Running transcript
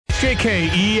KSJK,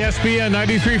 ESPN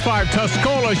 93.5,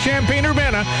 Tuscola,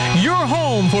 Champaign-Urbana, your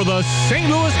home for the St.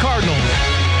 Louis Cardinals.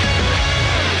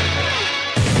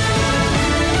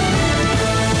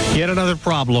 Yet another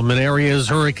problem in areas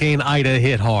Hurricane Ida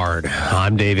hit hard.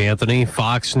 I'm Dave Anthony,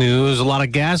 Fox News. A lot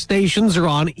of gas stations are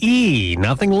on E.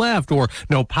 Nothing left or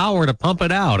no power to pump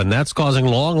it out, and that's causing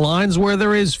long lines where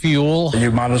there is fuel.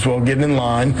 You might as well get in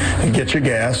line and get your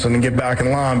gas and then get back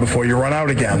in line before you run out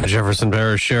again. Jefferson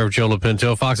Parish Sheriff Joe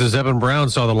LaPinto, Fox's Evan Brown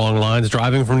saw the long lines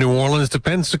driving from New Orleans to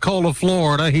Pensacola,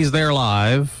 Florida. He's there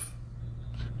live.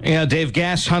 Yeah, Dave,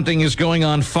 gas hunting is going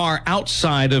on far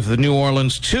outside of the New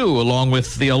Orleans, too, along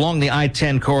the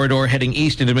I-10 corridor heading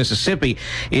east into Mississippi.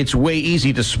 It's way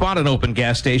easy to spot an open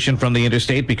gas station from the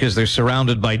interstate because they're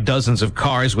surrounded by dozens of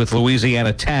cars with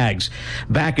Louisiana tags.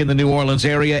 Back in the New Orleans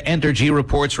area, Entergy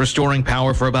reports restoring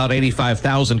power for about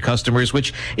 85,000 customers,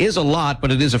 which is a lot,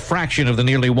 but it is a fraction of the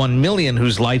nearly 1 million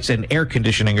whose lights and air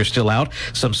conditioning are still out.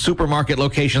 Some supermarket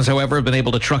locations, however, have been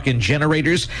able to truck in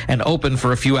generators and open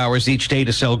for a few hours each day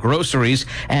to sell groceries.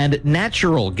 And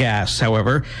natural gas,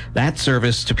 however, that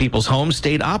service to people's homes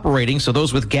stayed operating, so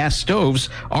those with gas stoves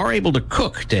are able to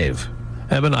cook, Dave.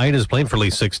 Evan Ida is blamed for at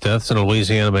least 6 deaths, and a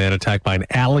Louisiana man attacked by an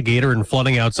alligator and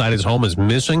flooding outside his home is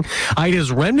missing.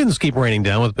 Ida's remnants keep raining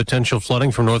down with potential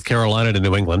flooding from North Carolina to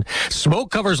New England.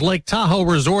 Smoke covers Lake Tahoe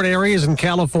resort areas in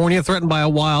California, threatened by a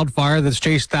wildfire that's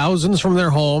chased thousands from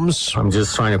their homes. I'm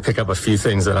just trying to pick up a few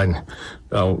things that I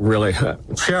really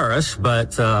cherish,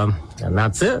 but and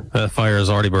that's it. That fire has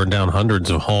already burned down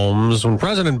hundreds of homes. When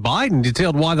President Biden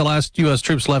detailed why the last U.S.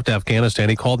 troops left Afghanistan,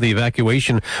 he called the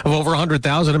evacuation of over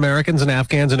 100,000 Americans and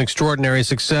Afghans an extraordinary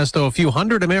success, though a few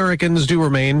hundred Americans do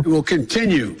remain. We will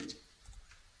continue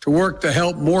to work to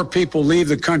help more people leave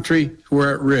the country who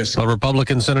are at risk. But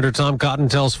Republican Senator Tom Cotton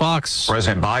tells Fox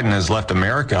President Biden has left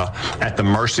America at the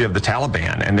mercy of the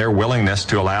Taliban and their willingness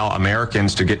to allow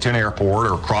Americans to get to an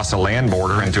airport or cross a land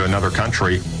border into another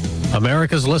country.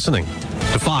 America's listening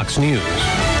to Fox News.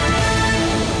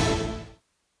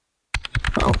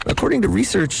 Oh, according to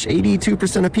research,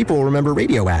 82% of people remember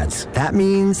radio ads. That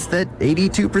means that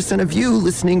 82% of you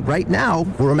listening right now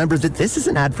will remember that this is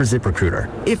an ad for ZipRecruiter.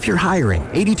 If you're hiring,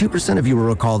 82% of you will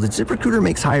recall that ZipRecruiter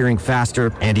makes hiring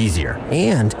faster and easier.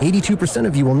 And 82%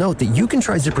 of you will note that you can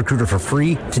try ZipRecruiter for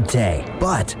free today.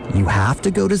 But you have to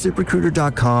go to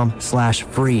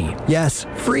ZipRecruiter.com/free. Yes,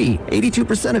 free.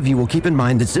 82% of you will keep in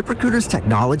mind that ZipRecruiter's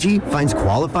technology finds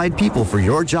qualified people for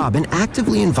your job and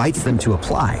actively invites them to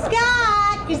apply.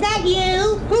 Is that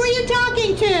you? Who are you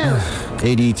talking to?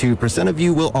 82% of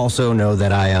you will also know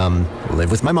that I, live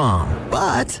with my mom.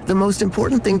 But the most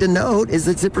important thing to note is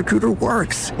that ZipRecruiter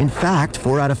works. In fact,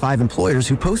 4 out of 5 employers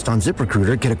who post on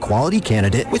ZipRecruiter get a quality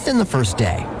candidate within the first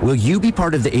day. Will you be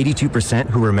part of the 82%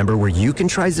 who remember where you can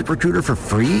try ZipRecruiter for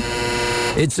free?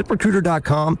 It's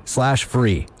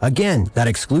ZipRecruiter.com/free. Again, that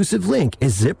exclusive link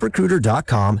is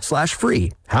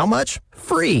ZipRecruiter.com/free. How much?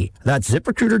 Free. That's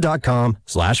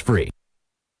ZipRecruiter.com/free.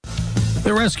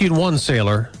 They rescued one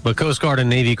sailor, but Coast Guard and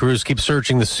Navy crews keep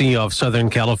searching the sea off Southern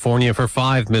California for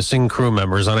 5 missing crew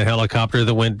members on a helicopter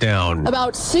that went down.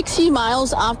 About 60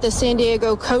 miles off the San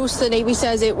Diego coast, the Navy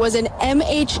says it was an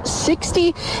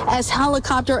MH-60S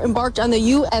helicopter embarked on the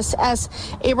USS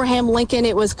Abraham Lincoln.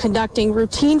 It was conducting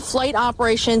routine flight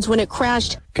operations when it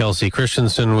crashed. Kelsey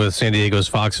Christensen with San Diego's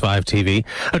Fox 5 TV.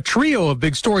 A trio of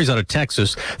big stories out of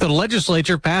Texas. The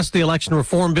legislature passed the election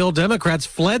reform bill. Democrats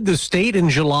fled the state in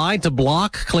July to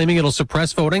block, claiming it'll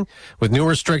suppress voting. With new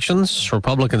restrictions,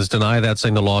 Republicans deny that,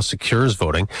 saying the law secures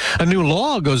voting. A new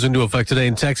law goes into effect today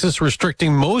in Texas,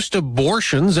 restricting most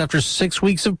abortions after 6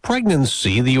 weeks of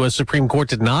pregnancy. The U.S. Supreme Court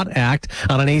did not act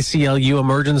on an ACLU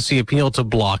emergency appeal to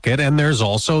block it. And there's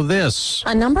also this.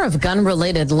 A number of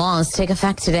gun-related laws take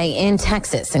effect today in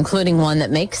Texas, including one that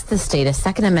makes the state a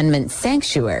Second Amendment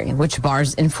sanctuary, which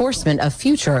bars enforcement of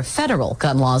future federal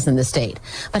gun laws in the state.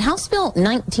 But House Bill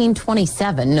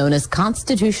 1927, known as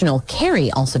constitutional carry,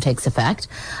 also takes effect,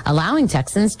 allowing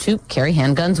Texans to carry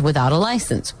handguns without a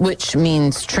license, which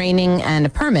means training and a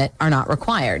permit are not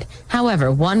required.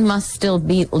 However, one must still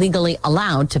be legally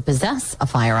allowed to possess a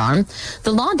firearm.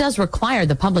 The law does require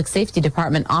the Public Safety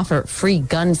Department offer free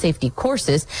gun safety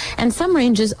courses, and some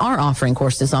ranges are offering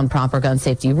courses on proper gun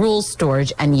safety rules,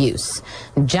 storage, and use.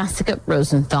 Jessica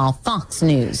Rosenthal, Fox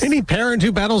News. Any parent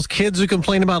who battles kids who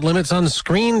complain about limits on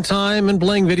screen time and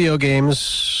playing video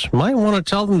games might want to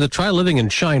tell them to try living in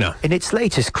China. In its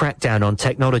latest crackdown on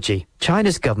technology,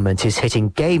 China's government is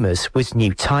hitting gamers with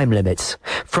new time limits.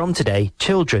 From today,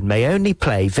 children may only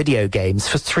play video games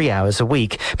for 3 hours a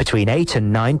week between 8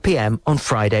 and 9 p.m. on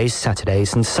Fridays,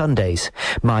 Saturdays, and Sundays.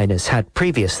 Minors had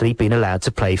previously been allowed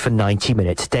to play for 90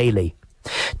 minutes daily.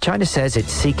 China says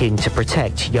it's seeking to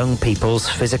protect young people's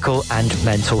physical and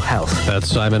mental health. That's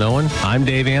Simon Owen. I'm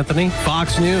Dave Anthony,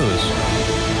 Fox News.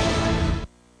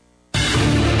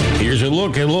 Here's a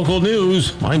look at local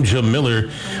news. I'm Jim Miller.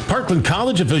 Parkland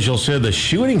College officials said the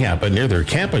shooting happened near their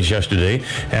campus yesterday.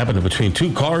 Happened between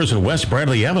two cars in West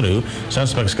Bradley Avenue.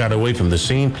 Suspects got away from the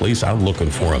scene. Police out looking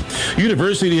for them.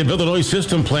 University of Illinois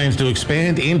system plans to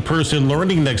expand in-person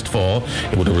learning next fall.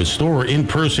 It will restore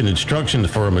in-person instruction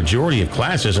for a majority of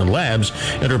classes and labs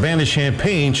at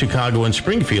Urbana-Champaign, Chicago, and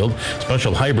Springfield.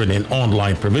 Special hybrid and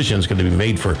online provisions going to be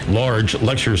made for large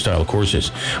lecture-style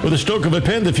courses. With a stroke of a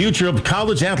pen, the future of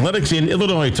college athletics in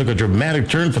Illinois took a dramatic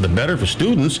turn for the better for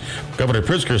students. Governor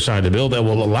Pritzker signed a bill that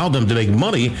will allow them to make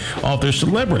money off their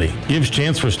celebrity. Gives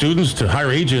chance for students to hire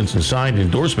agents and sign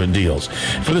endorsement deals.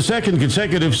 For the second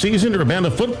consecutive season, Urbana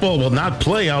football will not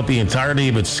play out the entirety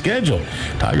of its schedule.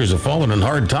 Tigers have fallen in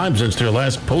hard times since their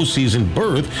last postseason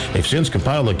berth. They've since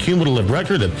compiled a cumulative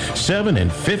record of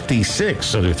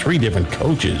 7-56 under three different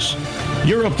coaches.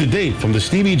 You're up to date from the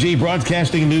Stevie J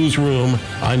Broadcasting Newsroom.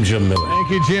 I'm Jim Miller. Thank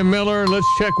you, Jim Miller. Let's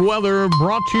check weather,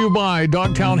 brought to you by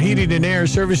Dogtown Heating and Air,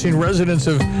 servicing residents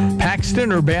of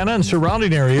Paxton, Urbana, and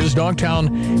surrounding areas.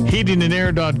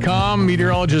 DogtownHeatingandAir.com.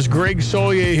 Meteorologist Greg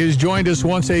Solier has joined us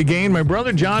once again. My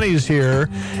brother Johnny is here,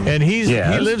 and he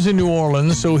lives in New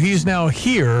Orleans, so he's now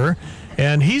here.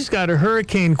 And he's got a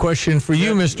hurricane question for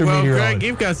you, Mr. Meteorologist. Greg,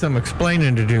 you've got some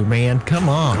explaining to do, man. Come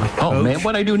on. Oh, Coach. Man,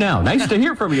 what I do now? Nice to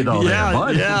hear from you, though.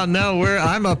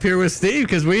 I'm up here with Steve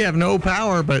because we have no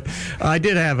power. But I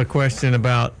did have a question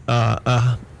about,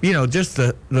 just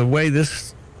the way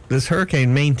this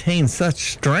hurricane maintained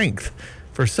such strength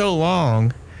for so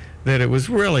long that it was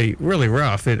really, really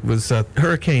rough. It was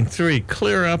Hurricane 3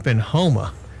 clear up in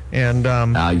Houma. And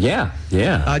I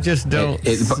just don't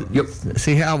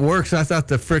see how it works. I thought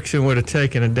the friction would have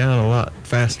taken it down a lot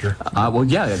faster.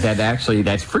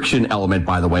 That friction element,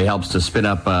 by the way, helps to spin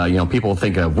up. People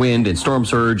think of wind and storm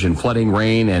surge and flooding,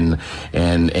 rain, and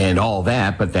all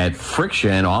that. But that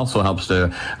friction also helps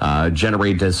to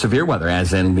generate severe weather,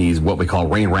 as in these what we call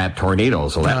rain-wrapped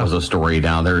tornadoes. So that was a story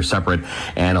down there, separate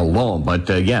and alone. But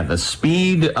the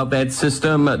speed of that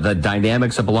system, the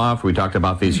dynamics of aloft. We talked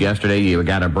about this yesterday. You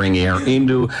got to bring air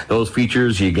into those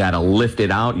features. You got to lift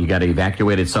it out. You got to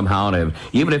evacuate it somehow. And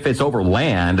even if it's over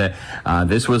land,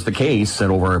 this was the case.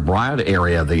 And over a broad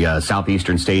area of the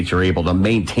southeastern states, you're able to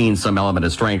maintain some element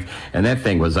of strength. And that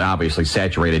thing was obviously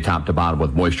saturated top to bottom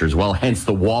with moisture as well. Hence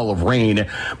the wall of rain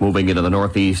moving into the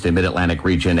northeast and mid-Atlantic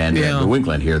region and New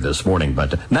England here this morning.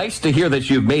 But nice to hear that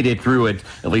you've made it through it,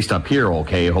 at least up here,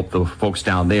 okay. Hope the folks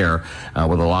down there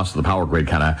with the loss of the power grid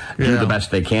kind of do the best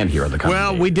they can here in the coming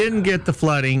days. We didn't get the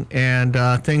flooding. And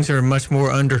things are much more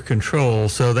under control,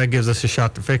 so that gives us a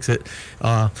shot to fix it.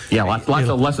 Lots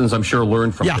of lessons I'm sure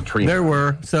learned from Katrina. There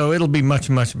were, so it'll be much,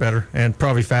 much better and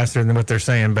probably faster than what they're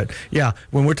saying. But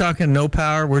when we're talking no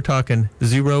power, we're talking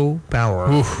zero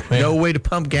power. Oof, no way to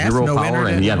pump gas, zero no power,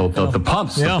 internet. And the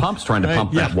pumps trying to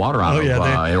pump that water out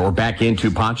or back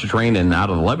into Pontchartrain and out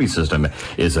of the levee system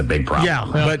is a big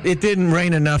problem. But it didn't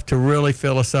rain enough to really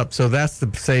fill us up, so that's the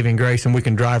saving grace, and we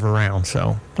can drive around.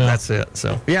 So that's it.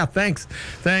 So. Thanks,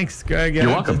 Greg. You're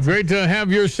welcome. Great to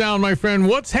have your sound, my friend.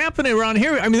 What's happening around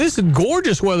here? I mean, this is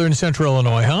gorgeous weather in central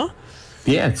Illinois, huh?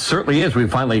 Yeah, it certainly is. We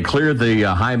finally cleared the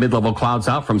high mid-level clouds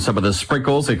out from some of the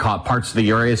sprinkles. It caught parts of the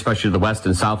area, especially the west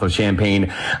and south of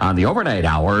Champaign on the overnight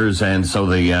hours. And so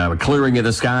the clearing of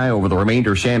the sky over the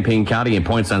remainder of Champaign County and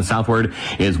points on southward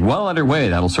is well underway.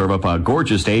 That'll serve up a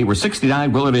gorgeous day. We're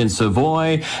 69 Willard and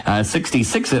Savoy,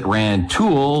 66 at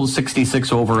Rantoul,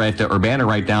 66 over at Urbana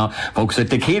right now. Folks at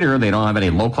Decatur, they don't have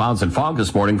any low clouds and fog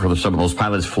this morning for some of those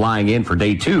pilots flying in for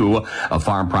day 2 of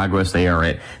Farm Progress. They are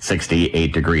at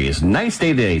 68 degrees. Nice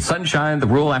day today. Sunshine. The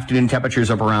rural afternoon temperatures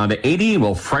up around 80.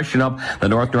 Will freshen up the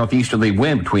northeasterly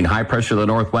wind between high pressure to the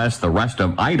northwest, the rest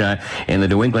of Ida in the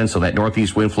New England. So that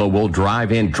northeast wind flow will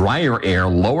drive in drier air,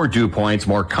 lower dew points,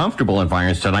 more comfortable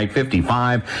environs tonight.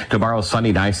 55. Tomorrow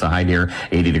sunny, nice, a high near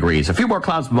 80 degrees. A few more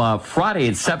clouds Friday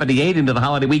at 78 into the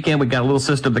holiday weekend. We've got a little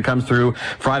system that comes through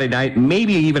Friday night,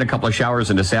 maybe even a couple of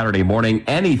showers into Saturday morning.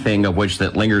 Anything of which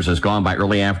that lingers is gone by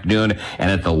early afternoon,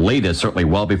 and at the latest, certainly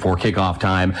well before kickoff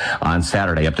time on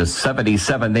Saturday, up to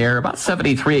 77 there, about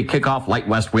 73 at kickoff, light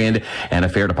west wind, and a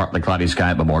fair to partly cloudy sky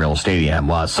at Memorial Stadium.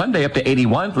 Sunday up to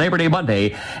 81, Labor Day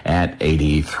Monday at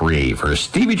 83. For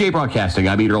Stevie J Broadcasting,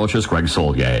 I'm meteorologist Greg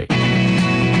Solier.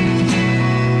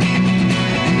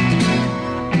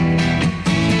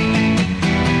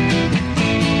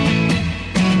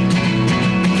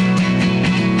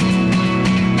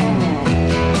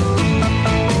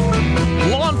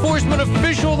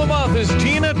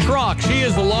 Tina Trock. She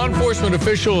is the law enforcement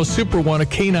official, a super one, a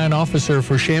K-9 officer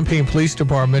for Champaign Police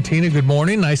Department. Tina, good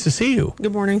morning. Nice to see you.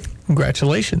 Good morning.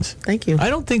 Congratulations. Thank you.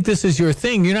 I don't think this is your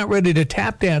thing. You're not ready to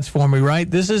tap dance for me,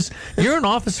 right? You're an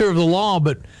officer of the law,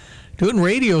 but doing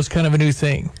radio is kind of a new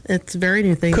thing. It's a very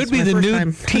new thing. Could be the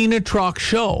new Tina Trock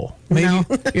show. Maybe No.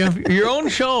 you have your own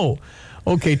show.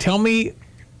 Okay, tell me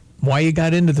why you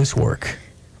got into this work.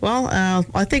 Well,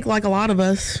 I think like a lot of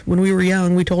us, when we were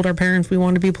young, we told our parents we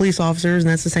wanted to be police officers,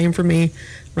 and that's the same for me.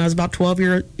 When I was about 12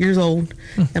 years old,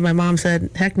 and my mom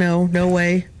said, heck no, no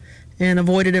way, and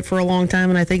avoided it for a long time,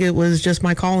 and I think it was just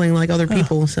my calling like other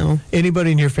people. So,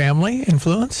 anybody in your family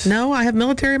influence? No, I have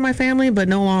military in my family, but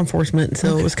no law enforcement,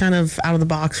 so It was kind of out of the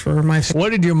box for my family. What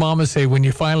did your mama say when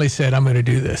you finally said, I'm going to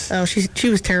do this? Oh, she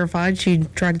was terrified. She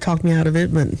tried to talk me out of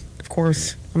it, but of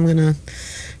course, I'm going to...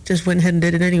 just went ahead and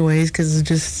did it anyways because it's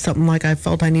just something like I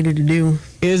felt I needed to do.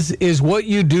 Is what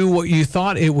you do what you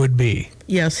thought it would be?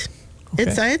 Yes.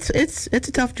 Okay. It's a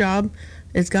tough job.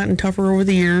 It's gotten tougher over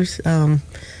the years.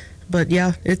 But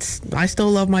yeah, I still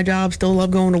love my job, still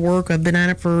love going to work. I've been at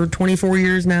it for 24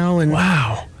 years now. And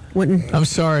wow. I'm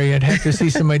sorry, I'd have to see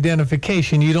some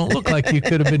identification. You don't look like you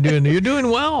could have been doing it. You're doing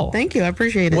well. Thank you, I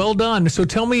appreciate it. Well done. So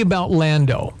tell me about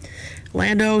Lando.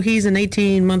 Lando, he's an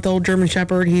 18-month-old German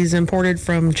Shepherd. He's imported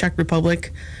from Czech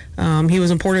Republic. He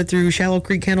was imported through Shallow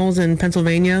Creek Kennels in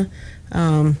Pennsylvania.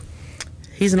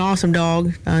 He's an awesome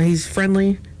dog. He's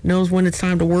friendly, knows when it's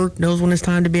time to work, knows when it's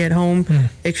time to be at home.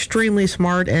 Extremely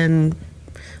smart and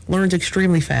learns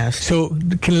extremely fast. So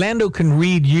Lando can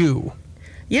read you?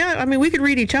 Yeah, I mean, we could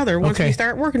read each other once we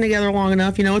start working together long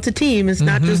enough. You know, it's a team. It's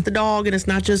not just the dog, and it's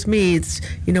not just me. It's,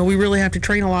 you know, we really have to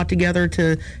train a lot together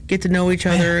to get to know each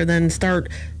other and then start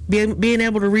being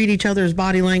able to read each other's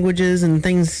body languages and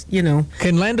things, you know.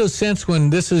 Can Lando sense when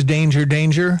this is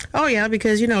danger? Oh, yeah,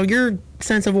 because, you know, your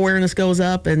sense of awareness goes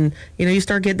up and, you know, you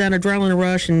start getting that adrenaline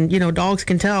rush and, you know, dogs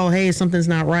can tell, hey, something's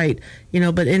not right, you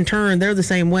know, but in turn, they're the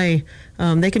same way.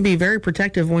 They can be very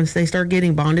protective once they start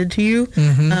getting bonded to you.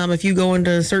 If you go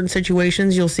into certain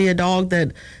situations, you'll see a dog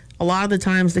that a lot of the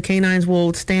times the canines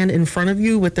will stand in front of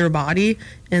you with their body,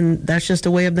 and that's just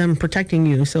a way of them protecting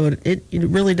you. So it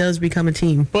really does become a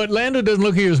team. But Lando doesn't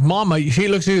look at you as mama. She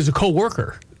looks at you as a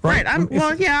co-worker. Right. I'm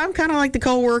kind of like the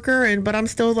co-worker, but I'm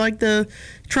still like the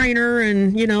trainer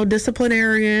and, you know,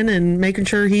 disciplinarian and making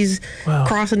sure he's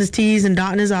crossing his T's and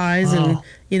dotting his I's and,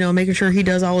 you know, making sure he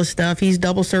does all his stuff. He's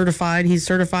double certified. He's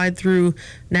certified through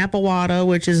NAPAWADA,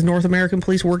 which is North American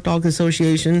Police Work Dogs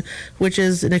Association, which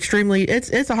is an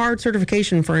it's a hard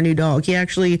certification for a new dog. He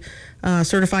actually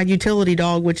certified utility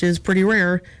dog, which is pretty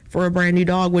rare for a brand new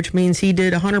dog, which means he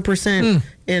did 100%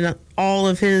 in all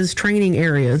of his training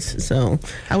areas. So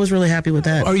I was really happy with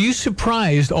that. Are you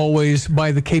surprised always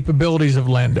by the capabilities of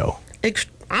Lando?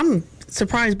 I'm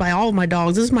surprised by all of my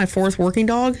dogs. This is my fourth working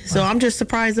dog, so I'm just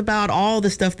surprised about all the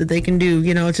stuff that they can do.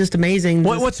 You know, it's just amazing.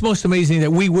 What's most amazing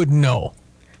that we wouldn't know?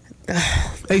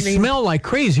 They smell like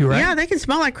crazy, right? Yeah, they can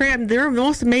smell like crazy. Their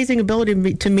most amazing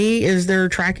ability to me is their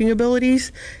tracking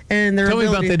abilities and their Tell me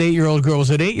about that 8-year-old girl. Was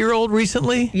it 8-year-old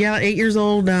recently? Yeah, 8 years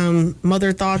old.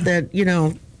 Mother thought that, you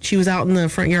know, she was out in the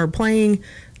front yard playing.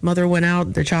 Mother went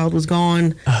out, the child was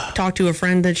gone, talked to a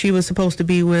friend that she was supposed to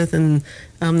be with, and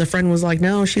the friend was like,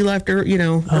 no, she left her, you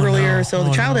know, earlier. No. So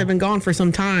the child had been gone for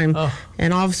some time,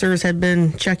 and officers had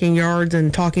been checking yards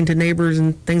and talking to neighbors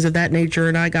and things of that nature,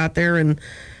 and I got there, and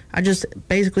I just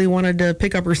basically wanted to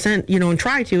pick up her scent, you know, and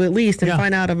try to at least and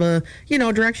find out of a, you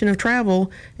know, direction of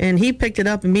travel, and he picked it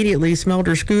up immediately, smelled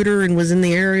her scooter, and was in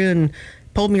the area, and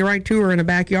pulled me right to her in the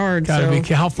backyard.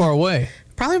 How far away?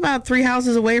 Probably about 3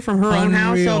 houses away from her own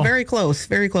house, so very close,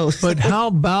 very close. But how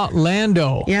about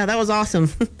Lando? Yeah, that was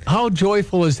awesome. How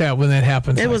joyful is that when that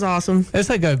happens? It was awesome. It's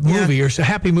like a movie or a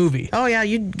happy movie. Oh, yeah,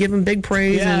 you'd give him big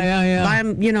praise and buy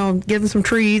him, you know, give him some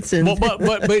treats. And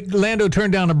but Lando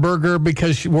turned down a burger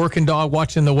because working dog,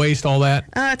 watching the waste, all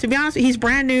that? To be honest, he's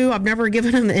brand new. I've never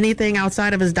given him anything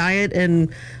outside of his diet,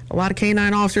 and a lot of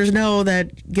canine officers know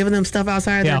that giving them stuff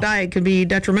outside of their diet can be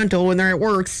detrimental when they're at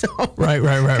work. So right.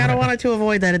 Kind of wanted to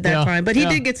avoid that at that time. But he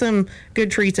did get some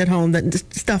good treats at home,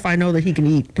 stuff I know that he can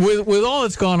eat. With all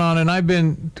that's gone on, and I've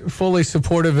been fully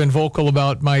supportive and vocal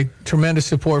about my tremendous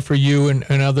support for you and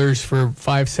others for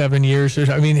 5-7 years.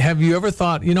 I mean, have you ever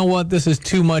thought, you know what, this is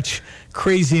too much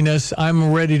craziness.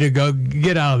 I'm ready to go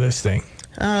get out of this thing?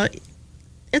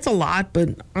 It's a lot, but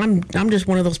I'm just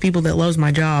one of those people that loves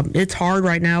my job. It's hard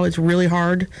right now. It's really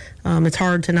hard. It's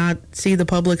hard to not see the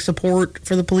public support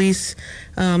for the police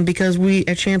because we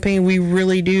at Champaign, we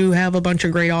really do have a bunch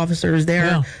of great officers.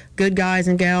 They're good guys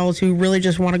and gals who really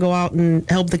just want to go out and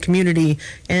help the community.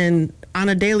 And on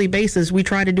a daily basis, we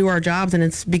try to do our jobs, and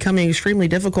it's becoming extremely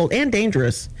difficult and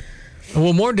dangerous.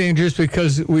 Well, more dangerous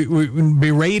because we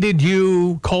berated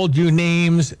you, called you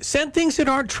names, said things that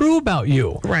aren't true about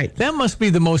you. Right. That must be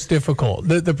the most difficult.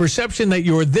 The perception that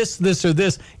you're this, or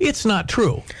this, it's not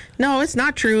true. No, it's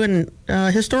not true. And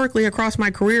historically, across my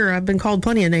career, I've been called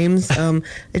plenty of names.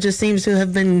 It just seems to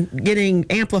have been getting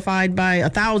amplified by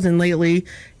 1,000 lately,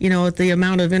 at the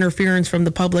amount of interference from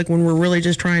the public when we're really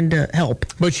just trying to help.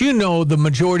 But the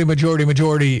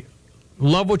majority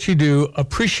love what you do,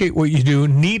 appreciate what you do,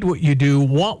 need what you do,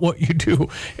 want what you do.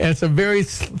 And it's a very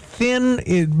thin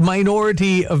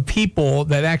minority of people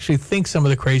that actually think some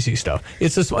of the crazy stuff.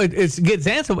 It gets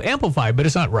amplified, but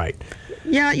it's not right.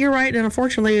 Yeah, you're right. And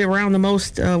unfortunately, around the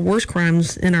most worst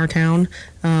crimes in our town,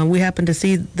 we happen to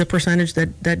see the percentage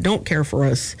that don't care for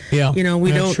us. Yeah,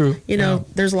 we that's don't. True.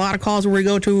 There's a lot of calls where we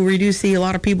go to where we do see a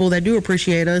lot of people that do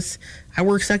appreciate us. I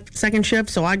work second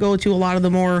shift, so I go to a lot of the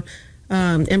more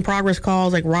in progress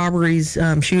calls like robberies,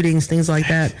 shootings, things like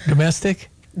that.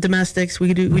 Domestics.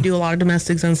 We do a lot of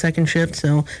domestics on second shift,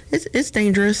 so it's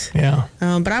dangerous. Yeah.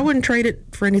 But I wouldn't trade it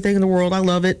for anything in the world. I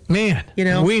love it. Man,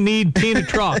 we need Tina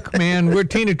Trock, man. We're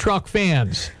Tina Trock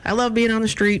fans. I love being on the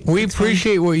street. We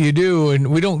appreciate what you do, and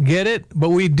we don't get it, but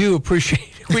we do appreciate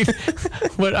it.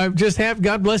 But I just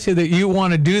God bless you that you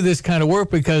want to do this kind of work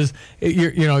because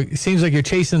it seems like you're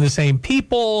chasing the same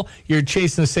people, you're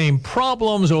chasing the same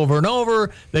problems over and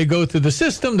over. They go through the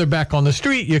system, they're back on the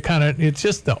street. It's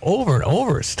just the over and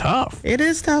over. It's tough. It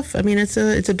is tough. I mean, it's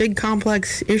a big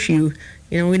complex issue.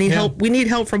 We need help. We need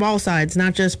help from all sides,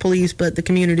 not just police, but the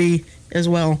community as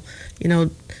well.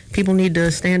 People need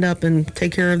to stand up and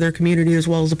take care of their community as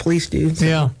well as the police do. So.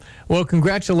 Yeah. Well,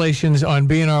 congratulations on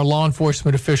being our law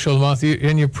enforcement official of the month.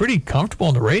 And you're pretty comfortable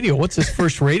on the radio. What's this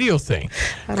first radio thing?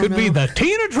 Could be the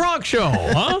Tina Trock Show,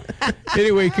 huh?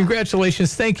 Anyway,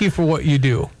 congratulations. Thank you for what you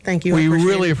do. Thank you. We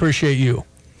really appreciate you.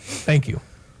 Thank you.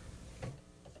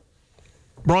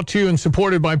 Brought to you and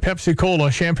supported by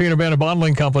Pepsi-Cola, Champaign-Urbana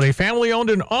Bottling Company.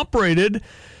 Family-owned and operated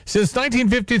since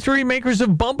 1953, makers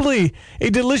of Bubbly,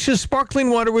 a delicious sparkling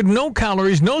water with no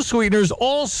calories, no sweeteners,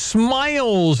 all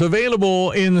smiles, available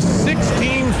in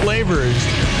 16 flavors.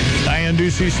 Diane,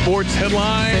 Ducey Sports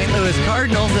Headline. St. Louis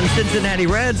Cardinals and Cincinnati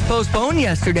Reds postponed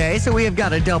yesterday, so we have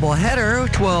got a doubleheader,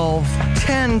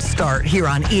 12-10 start here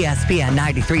on ESPN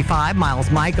 93.5. Miles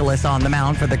Michaelis on the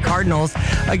mound for the Cardinals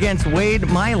against Wade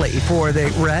Miley for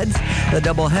the Reds. The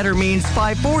doubleheader means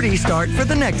 5:40 start for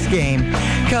the next game.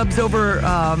 Cubs over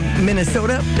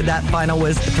Minnesota. That final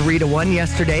was 3-1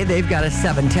 yesterday. They've got a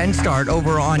 7:10 start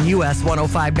over on US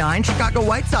 105.9. Chicago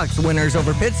White Sox winners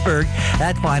over Pittsburgh.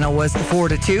 That final was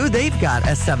 4-2. They've got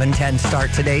a 7:10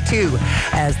 start today, too,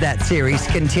 as that series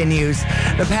continues.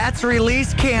 The Pats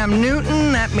released Cam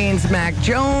Newton. That means Mac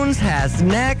Jones has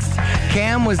next.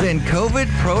 Cam was in COVID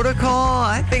protocol.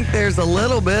 I think there's a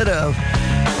little bit of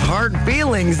hard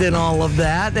feelings in all of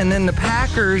that. And then the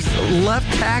Packers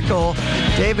left tackle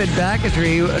David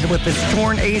Bakhtiari with his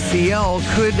torn ACL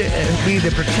could be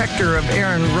the protector of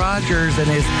Aaron Rodgers and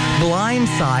his blind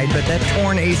side, but that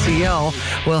torn ACL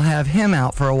will have him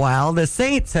out for a while. The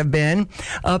Saints have been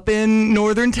up in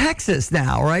northern Texas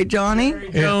now, right, Johnny?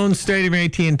 Jones Stadium,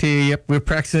 AT&T. Yep, we're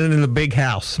practicing in the big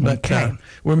house, but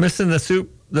we're missing the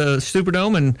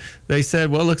Superdome, and they said,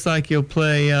 well, looks like you'll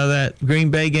play that Green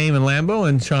Bay game in Lambeau,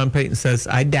 and Sean Payton says,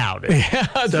 I doubt it. Yeah,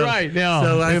 that's right. Yeah.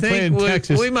 So I think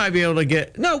we might be able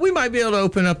to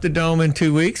open up the dome in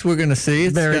 2 weeks. We're going to see.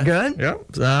 It's very good. Yep.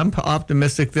 So I'm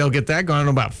optimistic they'll get that going. I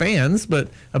don't know about fans, but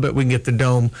I bet we can get the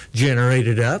dome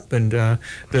generated up, and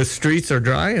the streets are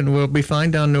dry, and we'll be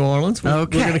fine down New Orleans. We're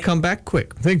going to come back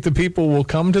quick. Think the people will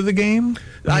come to the game?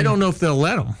 I don't know if they'll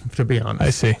let them, to be honest. I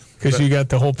see. Because you got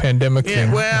the whole pandemic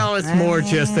thing. Well, it's more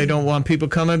just they don't want people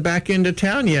coming back into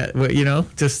town yet.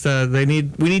 Just we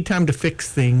need time to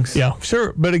fix things. Yeah,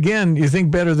 sure. But again, you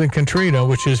think better than Katrina,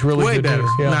 which is really way good better.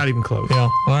 news. Yeah. Not even close. Yeah.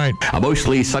 All right. A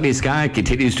mostly sunny sky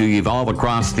continues to evolve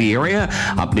across the area.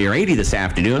 Up near 80 this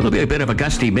afternoon. It'll be a bit of a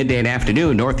gusty midday and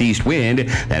afternoon northeast wind.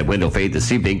 That wind will fade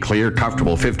this evening. Clear,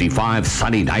 comfortable 55.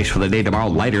 Sunny, nice for the day tomorrow.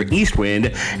 Lighter east wind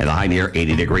and the high near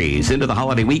 80 degrees. Into the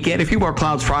holiday weekend. A few more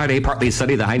clouds Friday. Partly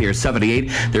sunny. The high near 78.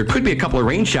 There could be a couple of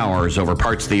rain showers over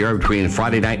parts of the area between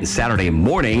Friday night and Saturday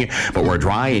morning, but we're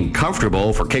dry and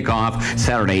comfortable for kickoff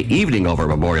Saturday evening over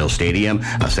Memorial Stadium.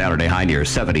 A Saturday high near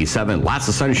 77. Lots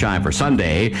of sunshine for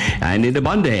Sunday and into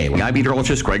Monday. I'm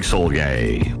meteorologist Greg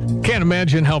Solgay. Can't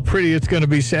imagine how pretty it's going to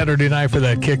be Saturday night for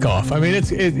that kickoff. I mean,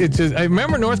 I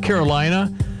remember North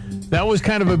Carolina. That was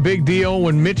kind of a big deal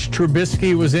when Mitch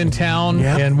Trubisky was in town,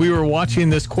 and we were watching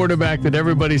this quarterback that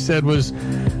everybody said was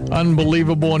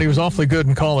unbelievable, and he was awfully good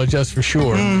in college, that's for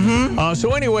sure.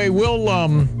 So anyway,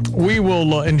 we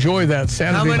will enjoy that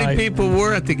Saturday How many night. people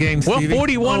were at the game, Stevie? Well,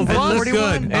 41 plus. It looked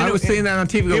good. And I was seeing that on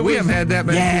TV. We haven't had that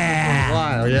many people for a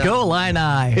while. Yeah. Go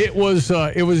Illini. It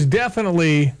was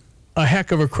definitely a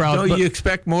heck of a crowd. So you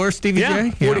expect more, Stevie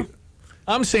J? 40,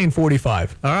 I'm saying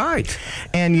 45. All right.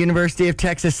 And University of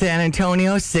Texas San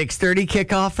Antonio, 6:30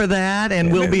 kickoff for that,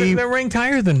 and we'll be... They're ranked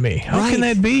higher than me. How can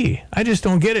that be? I just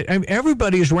don't get it. I mean,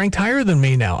 everybody is ranked higher than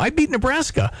me now. I beat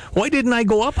Nebraska. Why didn't I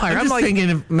go up higher? I'm just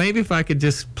thinking maybe if I could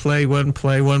just play one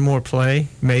more play,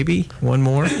 maybe one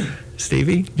more.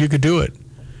 Stevie? You could do it.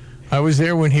 I was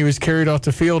there when he was carried off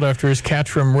the field after his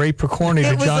catch from Ray Picorni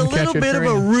to John Ketchett. It was a little bit of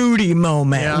a Rudy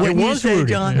moment. Yeah, it was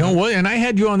Rudy. John? You know what? And I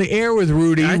had you on the air with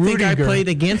Rudy. I think I Rudiger. played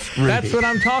against Rudy. That's what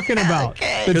I'm talking about.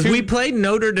 Because we played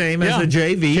Notre Dame as a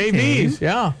JV JVs, team,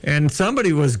 yeah. And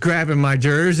somebody was grabbing my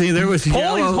jersey. There was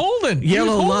yellow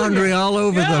laundry all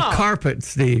over the carpet,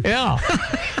 Steve. Yeah.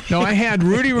 No, I had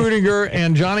Rudy Rudiger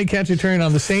and Johnny Ketchett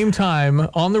on the same time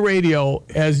on the radio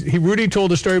as Rudy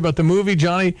told a story about the movie,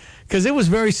 Johnny, because it was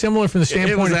very similar from the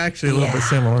standpoint. It was actually a little bit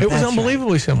similar. It was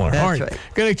unbelievably similar. That's All right.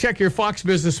 Going to check your Fox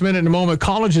Business Minute in a moment.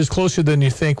 College is closer than you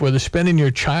think, whether sending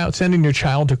your child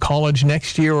to college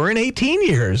next year or in 18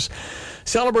 years.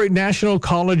 Celebrate National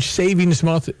College Savings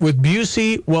Month with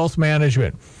Ducey Wealth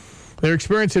Management. Their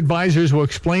experienced advisors will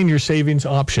explain your savings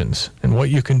options and what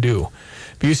you can do.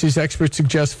 Ducey's experts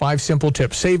suggest 5 simple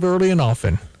tips. Save early and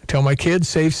often. I tell my kids,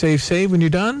 save, save, save. When you're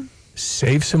done,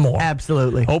 save some more.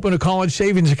 Absolutely. Open a college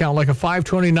savings account like a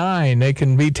 529. They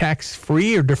can be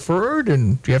tax-free or deferred,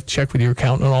 and you have to check with your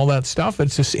accountant and all that stuff.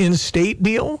 It's this in-state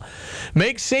deal.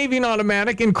 Make saving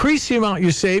automatic. Increase the amount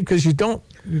you save because you don't.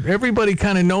 Everybody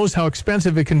kind of knows how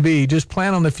expensive it can be. Just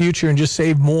plan on the future and just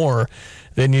save more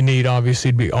than you need. Obviously,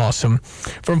 it'd be awesome.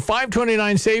 From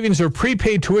 529 savings or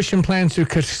prepaid tuition plans to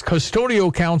custodial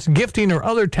accounts, gifting, or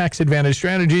other tax advantage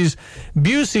strategies,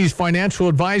 Ducey's financial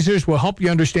advisors will help you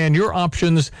understand your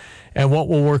options and what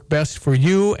will work best for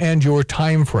you and your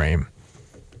time frame.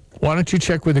 Why don't you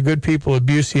check with the good people at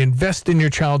Ducey? Invest in your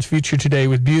child's future today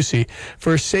with Ducey.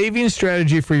 For a saving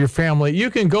strategy for your family, you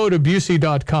can go to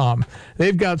Ducey.com.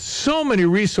 They've got so many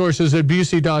resources at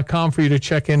Ducey.com for you to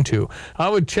check into. I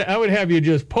would have you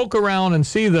just poke around and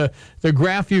see the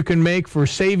graph you can make for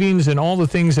savings and all the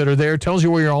things that are there. It tells you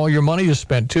where all your money is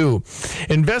spent, too.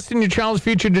 Invest in your child's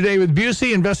future today with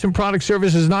Ducey. Investment product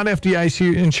services not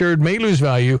FDIC insured, may lose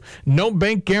value. No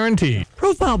bank guarantee.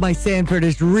 Profile by Sanford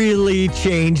has really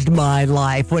changed my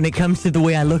life when it comes to the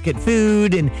way I look at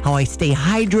food and how I stay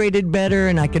hydrated better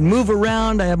and I can move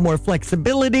around. I have more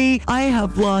flexibility. I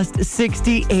have lost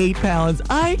 68 pounds.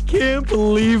 I can't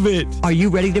believe it. Are you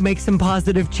ready to make some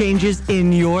positive changes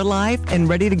in your life and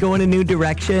ready to go in a new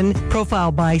direction?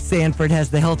 Profile by Sanford has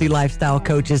the healthy lifestyle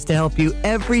coaches to help you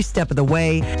every step of the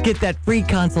way. Get that free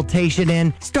consultation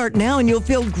in. Start now and you'll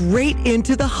feel great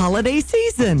into the holiday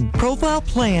season.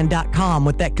 Profileplan.com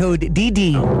with that code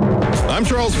DD. I'm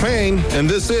Charles Payne, and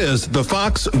this is the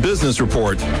Fox Business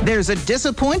Report. There's a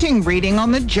disappointing reading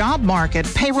on the job market.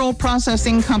 Payroll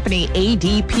processing company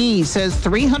ADP says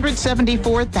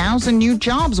 374,000 new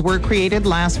jobs were created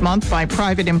last month by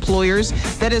private employers.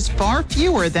 That is far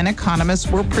fewer than economists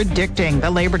were predicting.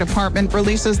 The Labor Department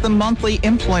releases the monthly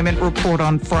employment report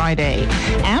on Friday.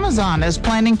 Amazon is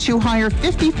planning to hire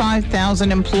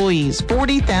 55,000 employees,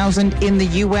 40,000 in the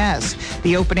U.S.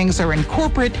 The openings are in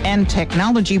corporate and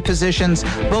technology positions.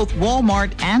 Both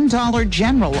Walmart and Dollar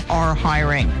General are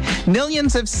hiring.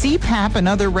 Millions of CPAP and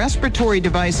other respiratory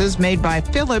devices made by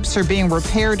Philips are being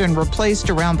repaired and replaced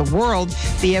around the world.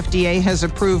 The FDA has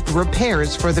approved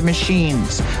repairs for the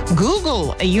machines.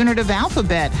 Google, a unit of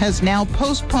Alphabet, has now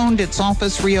postponed its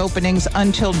office reopenings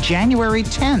until January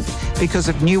 10th because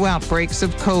of new outbreaks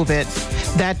of COVID.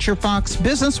 That's your Fox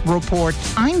Business Report.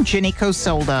 I'm Jenny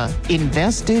Cosolda.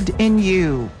 Invested in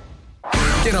you.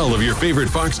 Get all of your favorite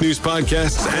Fox News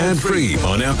podcasts ad-free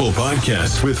on Apple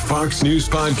Podcasts with Fox News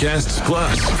Podcasts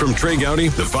Plus. From Trey Gowdy,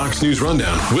 the Fox News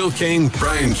Rundown, Will Kane,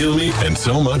 Brian Kilmeade, and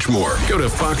so much more. Go to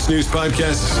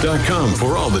foxnewspodcasts.com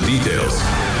for all the details.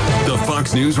 The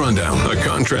Fox News Rundown, a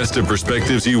contrast of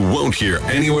perspectives you won't hear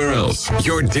anywhere else.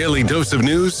 Your daily dose of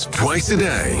news twice a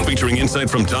day. Featuring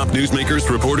insight from top newsmakers,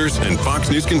 reporters, and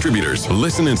Fox News contributors.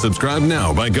 Listen and subscribe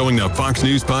now by going to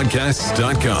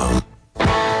foxnewspodcasts.com.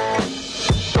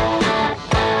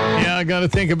 I got to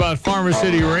think about Farmer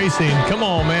City Racing. Come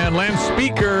on, man. Lance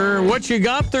Spiegel, what you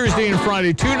got Thursday and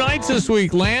Friday? 2 nights this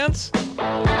week, Lance.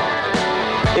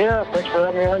 Yeah, thanks for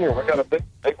having me on here. We got a big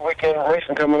weekend of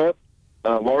racing coming up.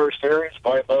 Motor Series,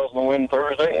 5,000 win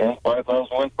Thursday and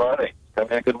 5,000 win Friday.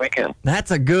 Coming a good weekend.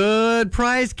 That's a good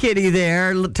prize kitty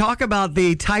there. Talk about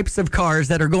the types of cars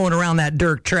that are going around that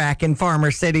dirt track in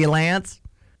Farmer City, Lance.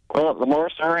 Well, the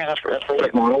Mars Series, that's for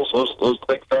late models. Those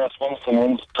big, fast ones, the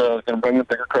ones going to bring the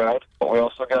bigger crowd. But we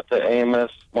also got the AMS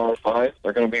Model 5.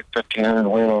 They're going to be 1,500 to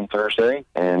win on Thursday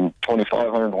and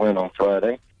 2,500 to win on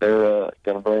Friday. They're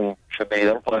going to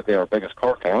that'll probably be our biggest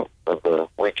car count of the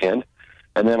weekend.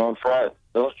 And then on Friday,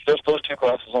 those two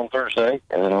classes on Thursday.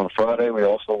 And then on Friday, we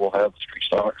also will have the street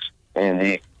stocks and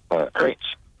the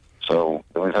crates. So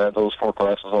we've had those 4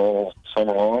 classes all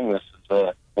summer long. This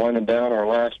is winding down our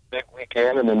last big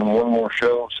weekend, and then one more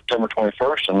show September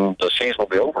 21st, and the season will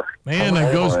be over. Man,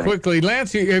 that goes quickly.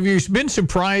 Lance, have you been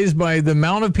surprised by the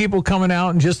amount of people coming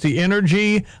out and just the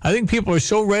energy? I think people are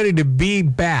so ready to be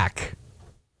back.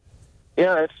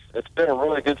 Yeah, it's been a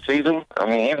really good season. I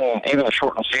mean, even the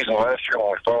shortened season last year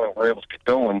when we finally were able to get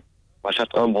going was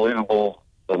just unbelievable,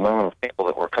 the amount of people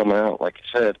that were coming out, like you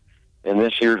said. And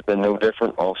this year's been no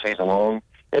different all season long.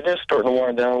 It is starting to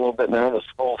wind down a little bit now that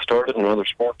school started and other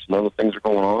sports and other things are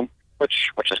going on,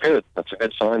 which is good. That's a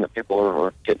good sign that people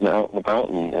are getting out and about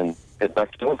and getting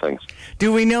back to doing things.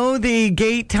 Do we know the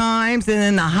gate times and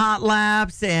then the hot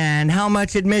laps and how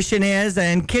much admission is?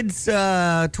 And kids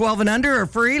 12 and under are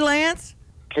free, Lance?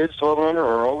 Kids 12 and under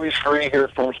are always free here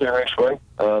at Farmer City Raceway.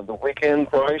 The weekend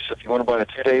price, if you want to buy a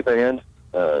 2-day band,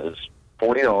 is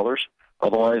 $40.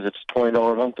 Otherwise, it's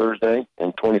 $20 on Thursday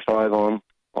and $25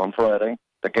 on Friday.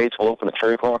 The gates will open at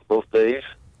 3 o'clock both days,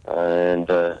 and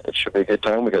it should be a good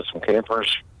time. We got some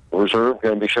campers reserved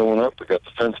going to be showing up. We got the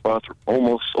fence spots are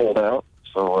almost sold out,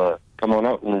 so come on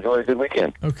out and enjoy a good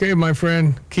weekend. Okay, my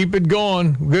friend, keep it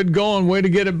going. Good going. Way to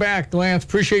get it back, Lance.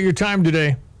 Appreciate your time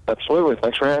today. Absolutely.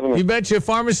 Thanks for having me. You betcha.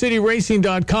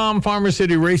 FarmerCityRacing.com.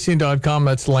 FarmerCityRacing.com.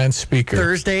 That's Lance Speaker.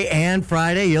 Thursday and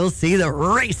Friday, you'll see the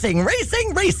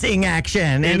racing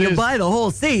action. And you'll buy the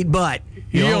whole seat, but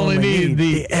you only need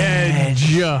the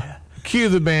edge. Cue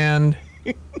the band.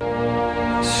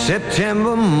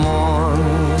 September morn.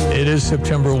 It is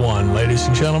September 1, ladies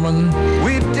and gentlemen.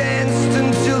 We danced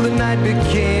until the night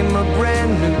became a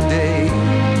brand new day.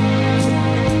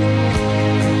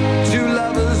 Two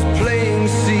lovers playing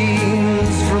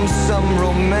scenes from some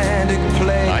romantic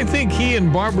play. I think he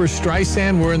and Barbara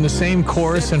Streisand were in the same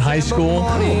chorus in high school.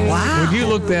 Oh, wow. Would you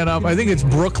look that up? I think it's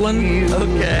Brooklyn.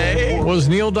 Okay. Was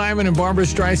Neil Diamond and Barbara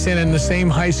Streisand in the same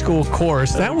high school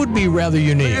chorus? That would be rather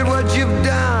unique. Look at what you've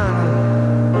done.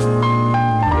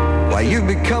 Why, you've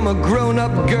become a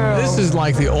grown-up girl. This is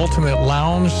like the ultimate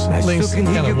lounge.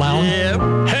 Kind of lounge.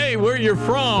 Yep. Hey, where you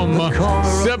from?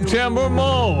 September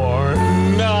morn.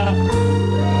 And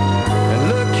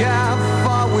look how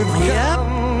far we've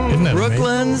come. Isn't that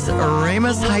Brooklyn's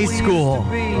Ramus High School.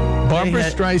 Barbara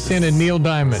Streisand and Neil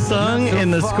Diamond sung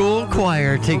in the school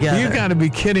choir together. You got to be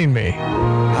kidding me.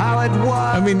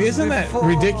 I mean, isn't that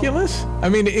ridiculous? I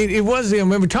mean, it was.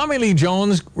 Remember Tommy Lee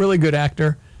Jones, really good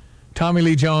actor. Tommy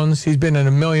Lee Jones, he's been in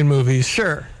a million movies.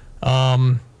 Sure.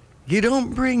 You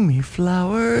Don't Bring Me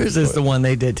Flowers is the one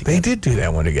they did together. They did do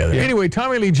that one together. Yeah. Anyway,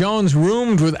 Tommy Lee Jones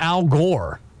roomed with Al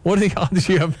Gore. What are the odds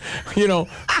you have,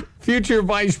 future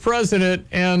vice president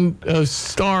and a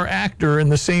star actor in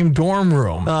the same dorm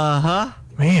room? Uh-huh.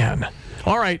 Man.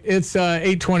 All right, it's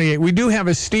 8:28. We do have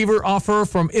a Stever offer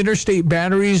from Interstate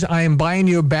Batteries. I am buying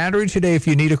you a battery today if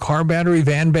you need a car battery,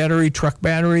 van battery, truck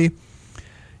battery.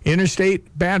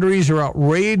 Interstate batteries are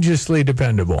outrageously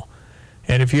dependable.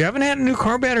 And if you haven't had a new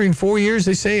car battery in 4 years,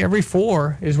 they say every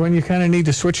 4 is when you kind of need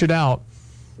to switch it out.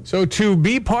 So to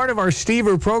be part of our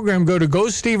Stever program, go to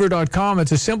gostever.com.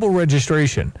 It's a simple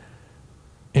registration,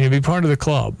 and you'll be part of the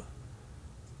club.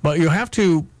 But you'll have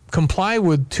to comply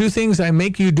with 2 things I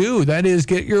make you do. That is,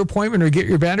 get your appointment or get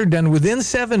your battery done within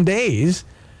 7 days,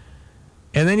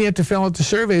 and then you have to fill out the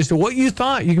survey as to what you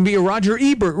thought. You can be a Roger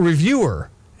Ebert reviewer.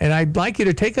 And I'd like you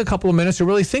to take a couple of minutes to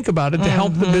really think about it to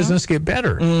help the business get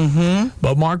better. Mm-hmm.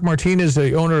 But Mark Martinez,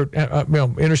 the owner,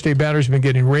 Interstate Batteries, has been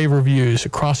getting rave reviews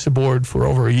across the board for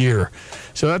over a year.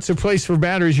 So that's the place for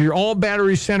batteries. Your all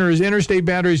battery center is Interstate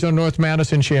Batteries on North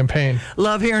Madison, Champaign.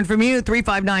 Love hearing from you.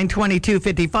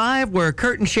 359-2255, where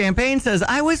Kurt in Champaign says,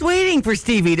 I was waiting for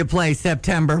Stevie to play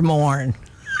September Morn.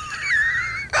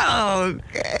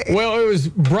 Okay. Well, it was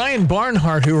Brian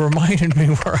Barnhart who reminded me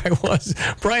where I was.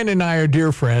 Brian and I are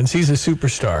dear friends. He's a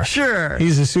superstar. Sure.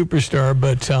 He's a superstar,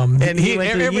 but and he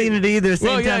went to Unity the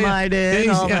same time I did.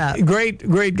 And all that.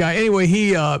 Great guy. Anyway,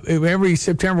 he every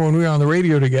September when we were on the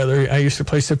radio together, I used to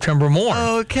play September Morn.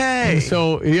 Okay. And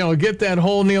so get that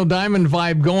whole Neil Diamond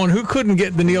vibe going. Who couldn't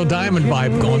get the Neil Diamond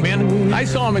vibe going, man? I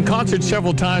saw him in concert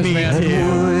several times, man. Me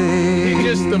too. He's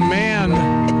just the man.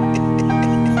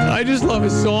 I I just love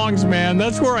his songs, man.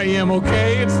 That's where I am,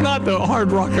 okay? It's not the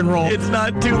hard rock and roll. It's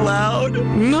not too loud.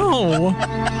 No.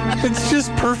 It's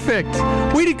just perfect.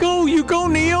 Way to go. You go,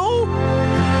 Neil.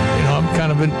 I'm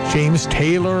kind of a James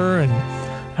Taylor, and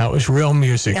that was real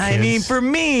music. I mean, for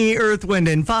me, Earth, Wind,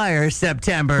 and Fire,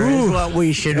 September is what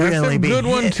we should really be. That's a good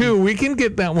one, too. We can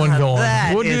get that one going.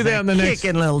 We'll do that in the next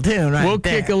kicking little tune right We'll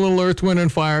there. kick a little Earth, Wind,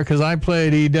 and Fire because I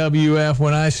played EWF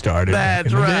when I started.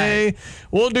 That's right.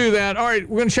 We'll do that. All right,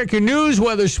 we're going to check your news,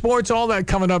 weather, sports, all that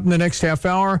coming up in the next half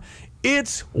hour.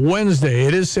 It's Wednesday.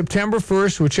 It is September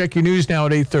 1st. We'll check your news now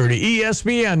at 8:30.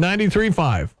 ESPN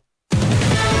 93.5.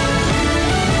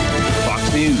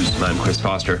 News. I'm Chris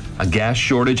Foster. A gas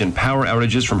shortage and power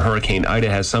outages from Hurricane Ida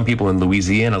has some people in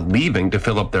Louisiana leaving to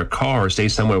fill up their car or stay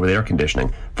somewhere with air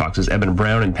conditioning. Fox's Eben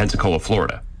Brown in Pensacola,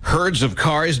 Florida. Herds of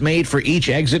cars made for each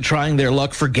exit trying their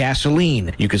luck for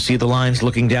gasoline. You can see the lines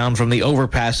looking down from the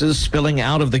overpasses, spilling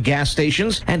out of the gas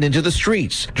stations and into the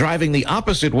streets. Driving the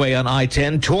opposite way on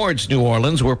I-10 towards New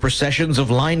Orleans were processions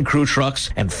of line crew trucks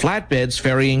and flatbeds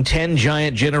ferrying 10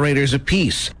 giant generators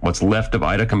apiece. What's left of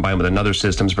Ida combined with another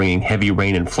system's bringing heavy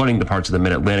rain and flooding the parts of the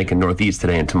mid-Atlantic and Northeast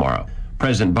today and tomorrow.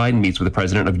 President Biden meets with the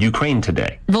president of Ukraine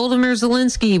today. Volodymyr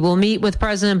Zelensky will meet with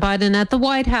President Biden at the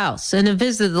White House in a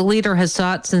visit the leader has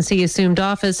sought since he assumed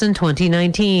office in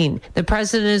 2019. The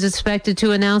president is expected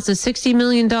to announce a $60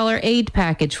 million aid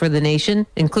package for the nation,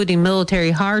 including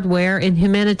military hardware and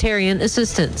humanitarian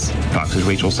assistance. Fox's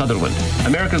Rachel Sutherland.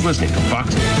 America's listening to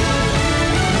Fox News.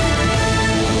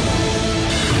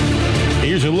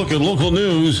 Here's a look at local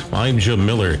news. I'm Jim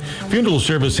Miller. Funeral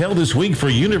service held this week for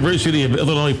University of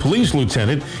Illinois Police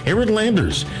Lieutenant Aaron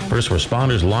Landers. First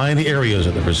responders lined the areas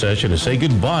of the procession to say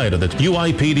goodbye to the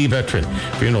UIPD veteran.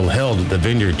 Funeral held at the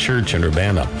Vineyard Church in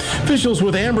Urbana. Officials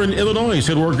with Ameren, Illinois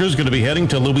said workers going to be heading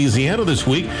to Louisiana this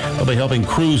week. They'll be helping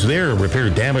crews there repair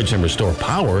damage and restore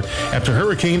power after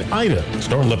Hurricane Ida. The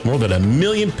storm left more than 1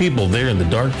 million people there in the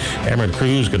dark. Ameren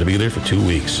crews going to be there for 2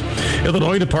 weeks.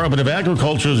 Illinois Department of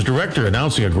Agriculture's director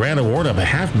announcing a grant award of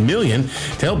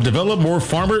 $500,000 to help develop more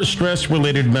farmer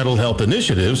stress-related mental health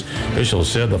initiatives. Officials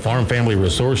said the Farm Family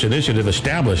Resource Initiative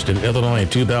established in Illinois in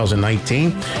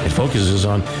 2019. It focuses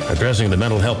on addressing the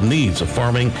mental health needs of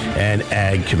farming and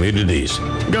ag communities.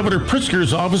 Governor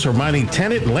Pritzker's office reminding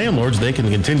tenant and landlords they can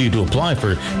continue to apply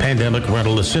for pandemic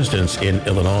rental assistance in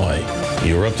Illinois.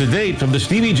 You're up to date from the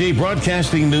Stevie J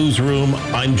Broadcasting Newsroom.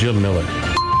 I'm Jim Miller.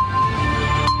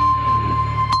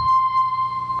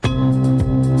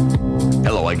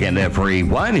 Again,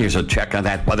 everyone. Here's a check on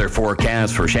that weather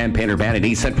forecast for Champaign-Urbana and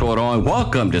East Central Illinois.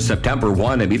 Welcome to September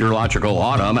 1, a meteorological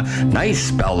autumn. Nice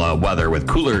spell of weather with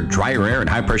cooler, drier air and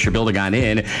high pressure building on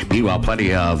in. Meanwhile,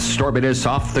 plenty of storminess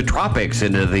off the tropics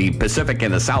into the Pacific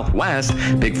and the Southwest.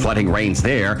 Big flooding rains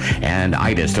there. And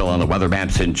Ida still on the weather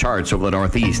maps and charts over the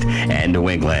Northeast and New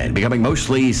England. Becoming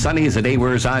mostly sunny as the day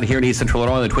wears on here in East Central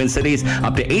Illinois, the Twin Cities.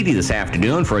 Up to 80 this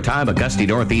afternoon for a time of gusty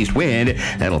northeast wind.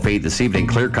 That'll fade this evening.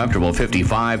 Clear, comfortable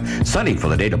 55. Sunny for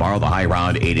the day tomorrow, the high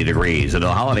around 80 degrees. Into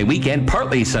the holiday weekend,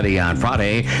 partly sunny on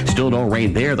Friday. Still no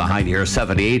rain there, the high near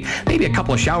 78. Maybe a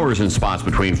couple of showers in spots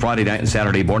between Friday night and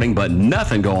Saturday morning, but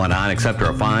nothing going on except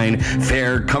for a fine,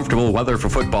 fair, comfortable weather for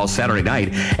football Saturday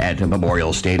night at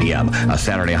Memorial Stadium. A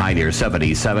Saturday high near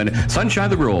 77. Sunshine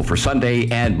the rule for Sunday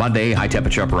and Monday. High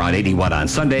temperature up around 81 on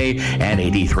Sunday and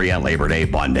 83 on Labor Day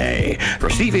Monday. For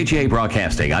Stevie J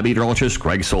Broadcasting, I'm meteorologist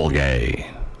Greg Solgay.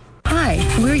 Hi,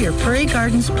 we're your Prairie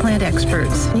Gardens plant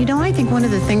experts. You know, I think one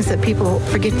of the things that people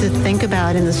forget to think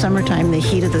about in the summertime, the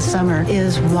heat of the summer,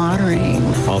 is watering.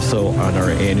 Also on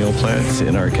our annual plants,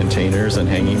 in our containers and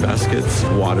hanging baskets,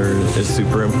 water is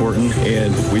super important,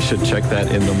 and we should check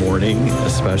that in the morning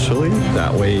especially.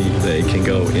 That way they can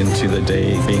go into the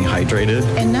day being hydrated.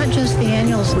 And not just the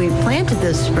annuals we planted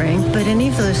this spring, but any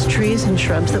of those trees and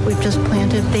shrubs that we've just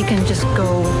planted, they can just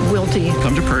go wilty.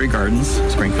 Come to Prairie Gardens,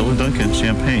 Springfield and Duncan,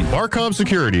 Champaign. Barcom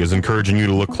Security is encouraging you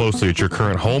to look closely at your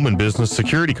current home and business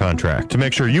security contract to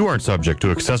make sure you aren't subject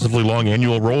to excessively long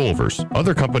annual rollovers.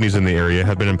 Other companies in the area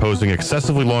have been imposing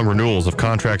excessively long renewals of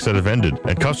contracts that have ended,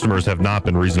 and customers have not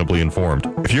been reasonably informed.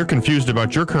 If you're confused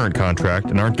about your current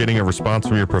contract and aren't getting a response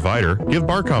from your provider, give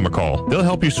Barcom a call. They'll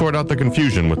help you sort out the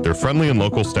confusion with their friendly and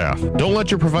local staff. Don't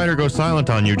let your provider go silent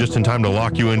on you just in time to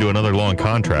lock you into another long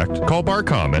contract. Call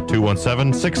Barcom at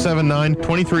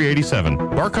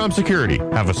 217-679-2387. Barcom Security.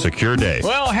 Have a secure day.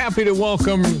 Well, happy to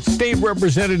welcome State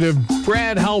Representative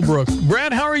Brad Halbrook.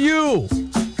 Brad, how are you?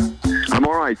 I'm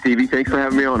all right, Stevie. Thanks for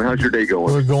having me on. How's your day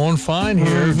going? We're going fine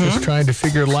here, just trying to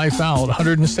figure life out.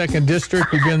 102nd District,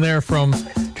 you've been there from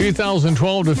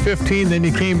 2012 to 15, then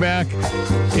you came back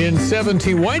in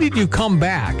 17. Why did you come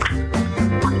back?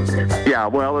 Yeah,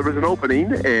 well, there was an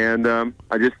opening, and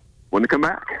I just wanted to come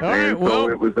back. All right, and so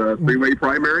it was a three-way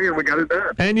primary, and we got it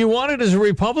done. And you wanted, as a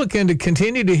Republican, to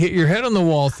continue to hit your head on the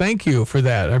wall. Thank you for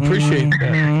that. I appreciate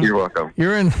that. You're welcome.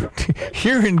 You're in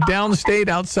downstate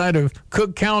outside of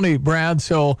Cook County, Brad.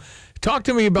 So talk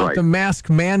to me about the mask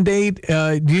mandate.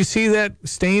 Do you see that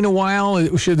staying a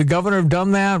while? Should the governor have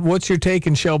done that? What's your take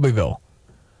in Shelbyville?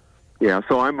 Yeah,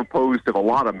 so I'm opposed to a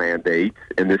lot of mandates,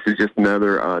 and this is just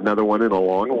another one in a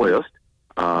long list.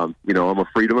 I'm a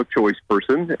freedom of choice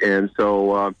person, and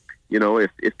so,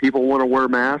 if people want to wear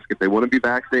masks, if they want to be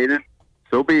vaccinated,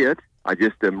 so be it. I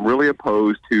just am really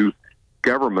opposed to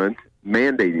government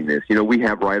mandating this. We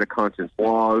have right of conscience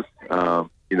laws.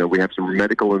 We have some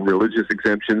medical and religious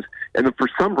exemptions, and for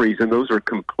some reason, those are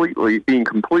being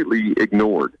completely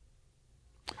ignored.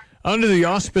 Under the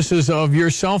auspices of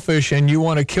you're selfish and you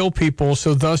want to kill people,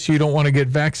 so thus you don't want to get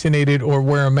vaccinated or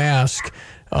wear a mask,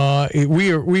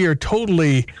 we are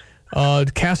totally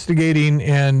castigating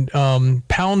and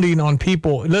pounding on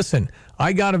people. Listen,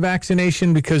 I got a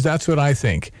vaccination because that's what I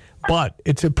think. But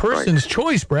it's a person's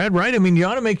choice, Brad, right? I mean, you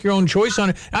ought to make your own choice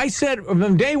on it. I said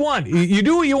from day one, you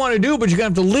do what you want to do, but you're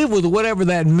going to have to live with whatever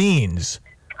that means.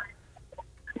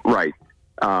 Right.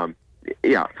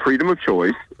 Freedom of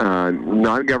choice,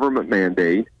 not a government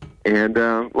mandate, and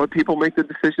let people make the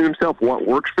decision themselves. What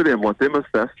works for them, let them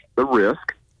assess the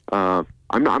risk. I'm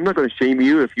not going to shame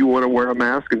you if you want to wear a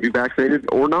mask and be vaccinated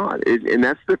or not. And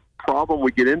that's the problem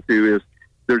we get into is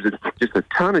there's just a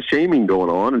ton of shaming going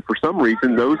on, and for some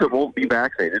reason, those that won't be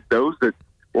vaccinated, those that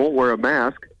won't wear a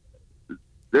mask,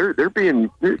 they're being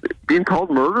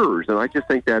called murderers, and I just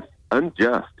think that's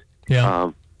unjust. Yeah.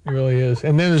 It really is.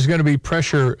 And then there's going to be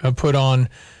pressure put on,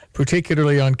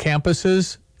 particularly on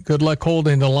campuses. Good luck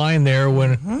holding the line there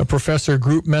when a professor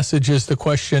group messages the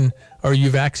question, are you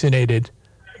vaccinated?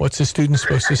 What's the student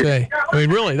supposed to say? I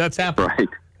mean, really, that's happening. Right.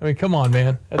 I mean, come on,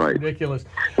 man. That's ridiculous.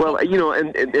 Well,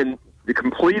 and the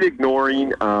complete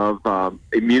ignoring of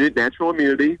natural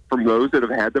immunity from those that have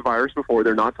had the virus before.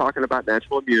 They're not talking about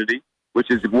natural immunity,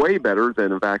 which is way better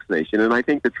than a vaccination. And I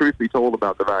think the truth be told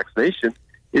about the vaccination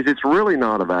is it's really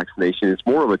not a vaccination. It's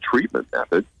more of a treatment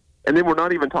method. And then we're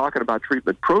not even talking about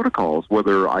treatment protocols,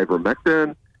 whether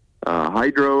ivermectin,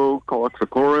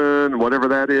 hydroxychloroquine, whatever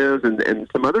that is, and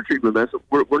some other treatment methods.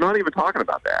 We're not even talking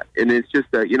about that. And it's just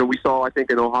that, we saw, I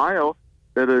think, in Ohio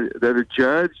that a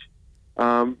judge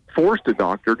forced a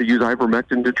doctor to use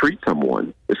ivermectin to treat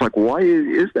someone. It's like, why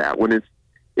is that when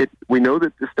we know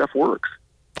that this stuff works?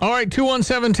 All right,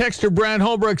 217 texter Brad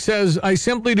Halbrook says, I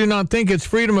simply do not think it's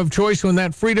freedom of choice when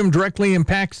that freedom directly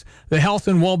impacts the health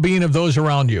and well-being of those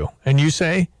around you. And you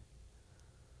say?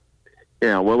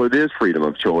 Yeah, well, it is freedom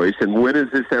of choice. And when has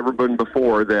this ever been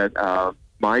before that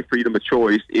my freedom of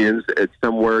choice ends at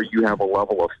somewhere you have a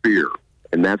level of fear?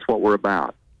 And that's what we're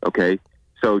about, okay?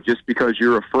 So just because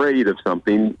you're afraid of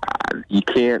something, you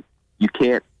can't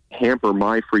hamper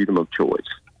my freedom of choice.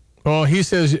 Well, he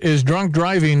says, is drunk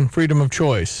driving freedom of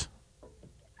choice?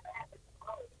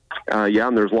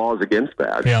 And there's laws against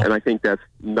that. Yeah. And I think that's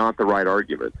not the right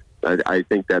argument. I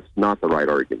think that's not the right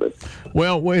argument.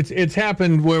 Well, it's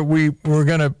happened where we're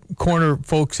going to corner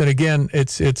folks, and again,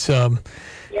 it's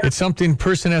something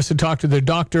person has to talk to their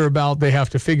doctor about. They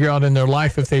have to figure out in their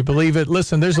life if they believe it.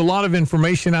 Listen, there's a lot of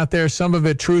information out there, some of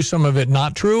it true, some of it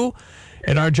not true.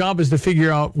 And our job is to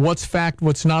figure out what's fact,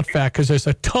 what's not fact, because there's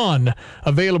a ton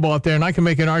available out there, and I can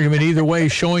make an argument either way,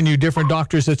 showing you different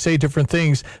doctors that say different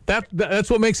things.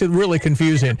 That's what makes it really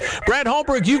confusing. Brad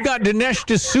Halbrook, you've got Dinesh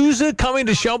D'Souza coming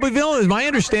to Shelbyville. Is my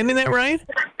understanding that right?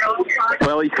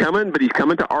 Well, he's coming, but he's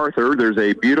coming to Arthur. There's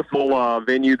a beautiful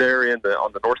venue there on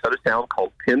the north side of town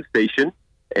called Penn Station,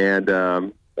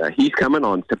 and he's coming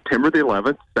on September the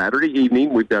 11th, Saturday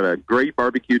evening. We've got a great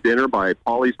barbecue dinner by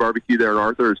Polly's Barbecue there in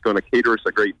Arthur. It's going to cater us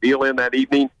a great meal in that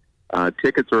evening.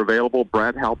 Tickets are available,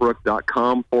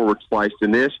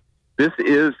 bradhalbrook.com/Dinesh. This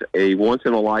is a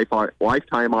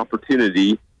once-in-a-lifetime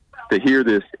opportunity to hear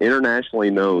this internationally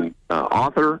known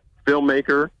author,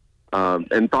 filmmaker,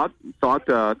 and thought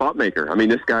maker. I mean,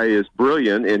 this guy is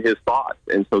brilliant in his thoughts,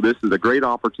 and so this is a great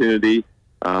opportunity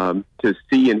to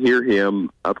see and hear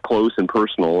him up close and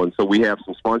personal. And so we have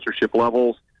some sponsorship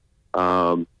levels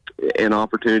and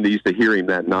opportunities to hear him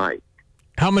that night.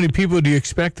 How many people do you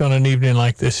expect on an evening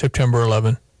like this, September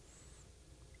 11?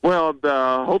 Well,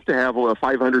 hope to have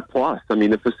 500 plus. I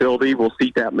mean, the facility will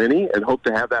seat that many and hope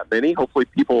to have that many. Hopefully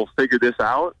people will figure this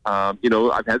out. I've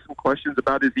had some questions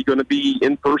about, is he going to be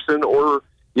in person or,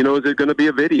 is it going to be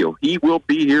a video? He will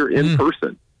be here in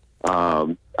person.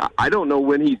 I don't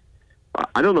know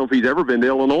if he's ever been to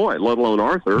Illinois, let alone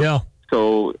Arthur. Yeah.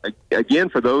 So, again,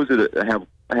 for those that have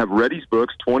have read his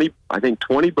books, 20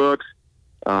 books,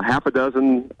 half a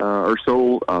dozen or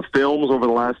so films over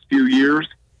the last few years.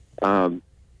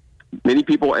 Many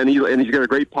people, and he's got a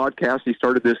great podcast. He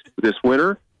started this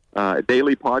winter, a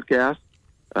daily podcast.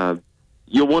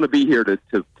 You'll want to be here to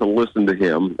listen to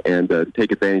him and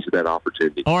take advantage of that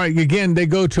opportunity. All right. Again, they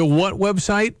go to what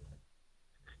website?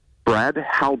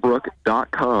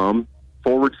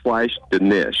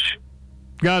 BradHalbrook.com/Dinesh.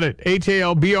 Got it.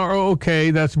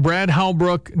 HALBROOK. That's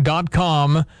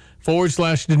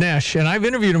BradHalbrook.com/Dinesh. And I've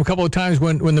interviewed him a couple of times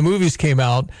when the movies came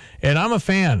out, and I'm a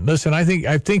fan. Listen, I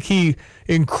think he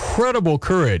incredible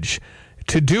courage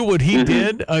to do what he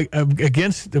did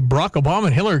against Barack Obama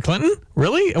and Hillary Clinton.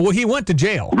 Really? Well, he went to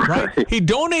jail, right? He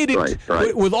donated.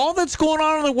 Right. With all that's going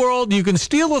on in the world, you can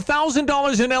steal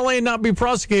 $1,000 in L.A. and not be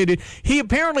prosecuted. He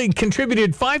apparently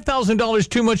contributed $5,000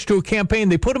 too much to a campaign.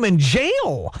 They put him in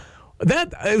jail.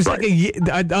 That it was like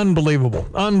unbelievable.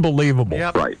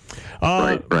 Yep. Right.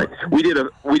 We did a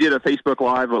Facebook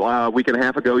Live a week and a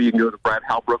half ago. You can go to Brad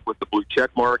Halbrook with the blue check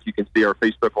mark. You can see our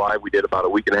Facebook Live we did about a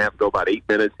week and a half ago, about 8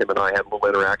 minutes. Him and I had a little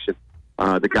interaction.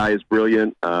 The guy is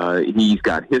brilliant. He's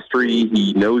got history.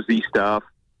 He knows these stuff.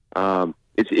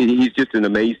 He's just an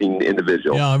amazing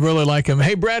individual. Yeah, I really like him.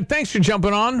 Hey, Brad, thanks for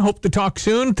jumping on. Hope to talk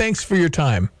soon. Thanks for your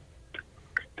time.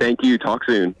 Thank you. Talk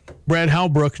soon. Brad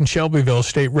Halbrook in Shelbyville,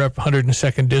 State Rep,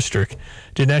 102nd District.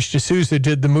 Dinesh D'Souza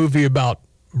did the movie about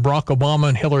Barack Obama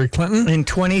and Hillary Clinton. In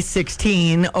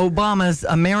 2016, Obama's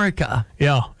America.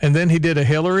 Yeah, and then he did a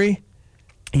Hillary.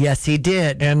 Yes, he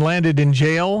did. And landed in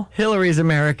jail. Hillary's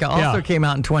America also came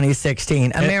out in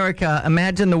 2016. America,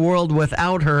 Imagine the World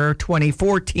Without Her,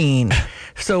 2014.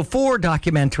 So 4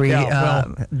 documentary.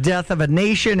 Death of a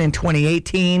Nation in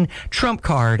 2018. Trump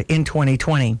Card in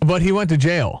 2020. But he went to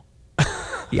jail.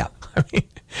 Yeah. I mean,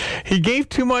 he gave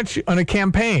too much on a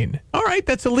campaign. All right,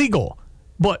 that's illegal.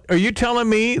 But are you telling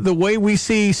me the way we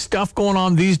see stuff going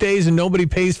on these days and nobody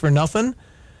pays for nothing,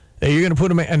 that you're going to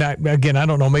put him in? And again, I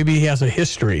don't know. Maybe he has a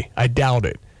history. I doubt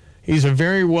it. He's a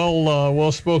very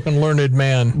well-spoken, learned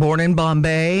man. Born in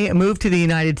Bombay, moved to the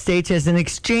United States as an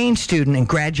exchange student and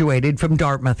graduated from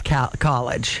Dartmouth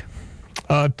College.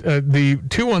 The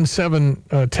 217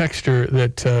 texter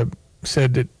that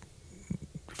said that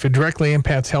if it directly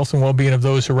impacts health and well-being of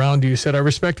those around you, said, I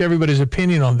respect everybody's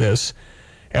opinion on this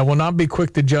and will not be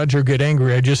quick to judge or get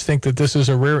angry. I just think that this is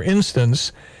a rare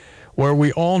instance where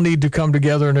we all need to come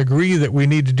together and agree that we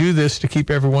need to do this to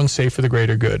keep everyone safe for the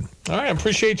greater good. All right, I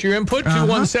appreciate your input.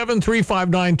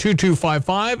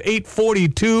 217-359-2255,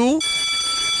 842.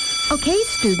 Okay,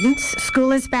 students,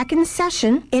 school is back in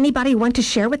session. Anybody want to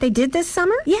share what they did this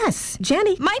summer? Yes,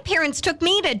 Jenny. My parents took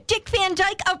me to Dick Van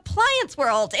Dyke Appliance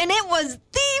World, and it was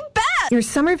the best. Your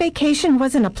summer vacation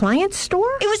was an appliance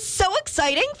store? It was so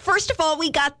exciting. First of all,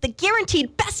 we got the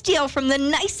guaranteed best deal from the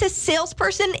nicest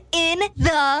salesperson in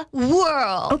the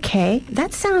world. Okay,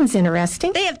 that sounds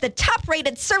interesting. They have the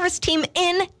top-rated service team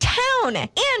in town.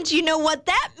 And you know what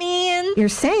that means? You're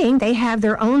saying they have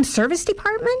their own service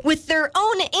department? With their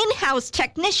own in-house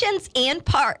technicians and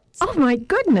parts. Oh, my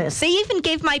goodness. They even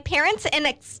gave my parents an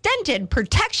extended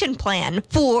protection plan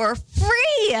for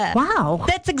free. Wow.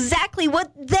 That's exactly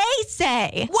what they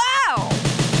say. Wow.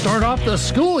 Start off the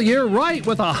school year right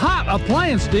with a hot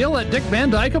appliance deal at Dick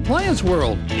Van Dyke Appliance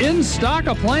World. In-stock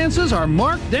appliances are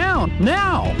marked down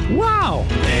now. Wow.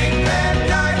 Dick Van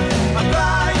Dyke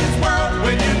Appliance World.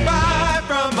 When you buy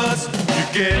from us, you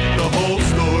get the whole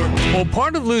store. Well,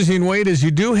 part of losing weight is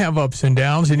you do have ups and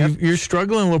downs, and you're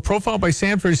struggling. Well, Profile by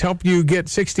Sanford has helped you get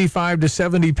 65 to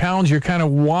 70 pounds. You're kind of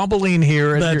wobbling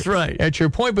here at your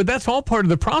point, but that's all part of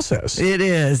the process. It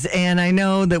is, and I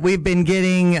know that we've been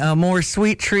getting more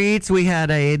sweet treats. We had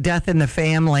a death in the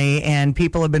family, and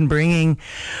people have been bringing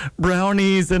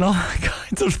brownies and all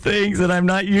kinds of things, and I'm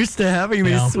not used to having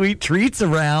these sweet treats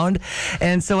around.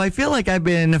 And so I feel like I've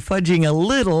been fudging a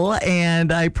little,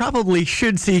 and I probably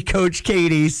should see Coach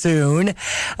Katie soon.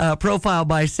 Profile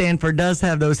by Sanford does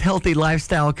have those healthy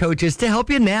lifestyle coaches to help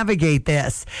you navigate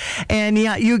this. And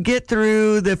yeah, you get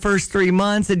through the first 3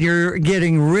 months and you're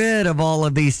getting rid of all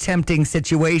of these tempting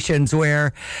situations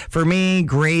where, for me,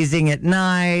 grazing at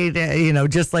night,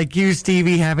 just like you,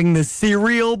 Stevie, having the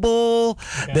cereal bowl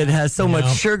that has so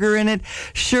much sugar in it.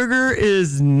 Sugar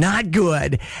is not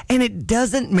good, and it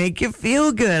doesn't make you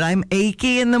feel good. I'm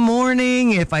achy in the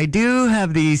morning if I do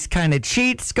have these kind of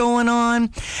cheats going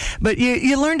on. But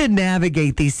you learn to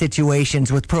navigate these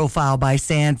situations with Profile by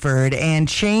Sanford and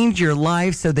change your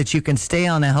life so that you can stay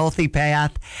on a healthy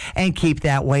path and keep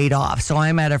that weight off. So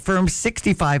I'm at a firm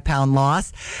 65-pound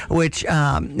loss, which,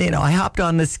 I hopped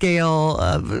on the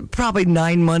scale probably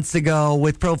 9 months ago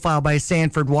with Profile by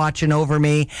Sanford watching over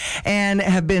me, and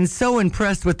have been so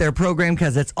impressed with their program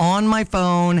because it's on my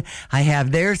phone. I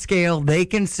have their scale. They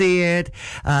can see it.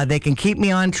 They can keep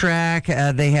me on track.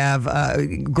 They have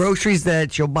groceries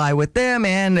that you'll buy with them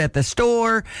and at the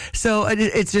store. So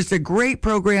it's just a great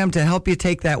program to help you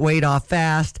take that weight off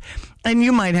fast. And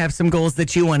you might have some goals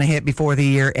that you want to hit before the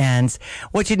year ends.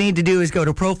 What you need to do is go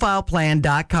to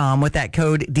profileplan.com with that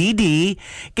code DD.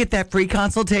 Get that free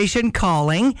consultation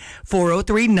calling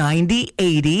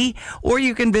 403-9080. Or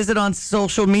you can visit on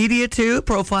social media too,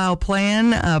 Profile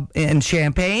Plan in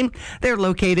Champaign. They're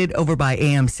located over by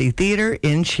AMC Theater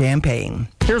in Champaign.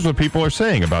 Here's what people are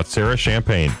saying about Sarah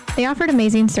Champagne. They offered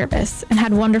amazing service and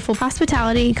had wonderful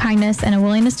hospitality, kindness, and a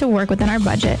willingness to work within our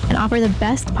budget and offer the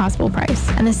best possible price.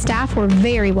 And the staff were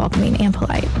very welcoming and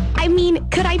polite. I mean,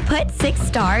 could I put 6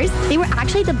 stars? They were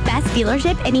actually the best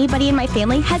dealership anybody in my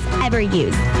family has ever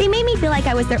used. They made me feel like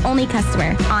I was their only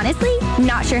customer. Honestly,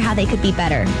 not sure how they could be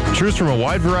better. Choose from a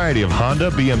wide variety of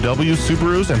Honda, BMW,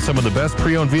 Subarus, and some of the best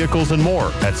pre-owned vehicles and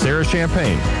more at Sarah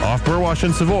Champagne, off Burwash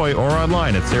and Savoy, or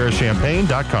online at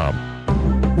sarahchampagne.com.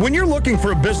 When you're looking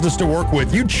for a business to work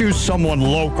with, you choose someone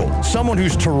local, someone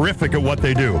who's terrific at what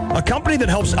they do, a company that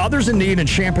helps others in need in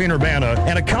Champaign-Urbana,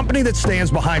 and a company that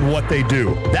stands behind what they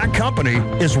do. That company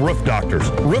is Roof Doctors.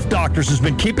 Roof Doctors has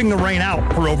been keeping the rain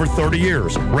out for over 30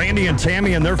 years. Randy and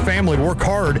Tammy and their family work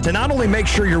hard to not only make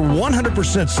sure you're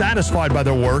 100% satisfied by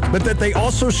their work, but that they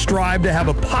also strive to have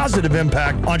a positive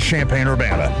impact on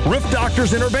Champaign-Urbana. Roof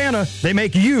Doctors in Urbana, they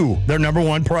make you their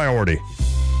 #1 priority.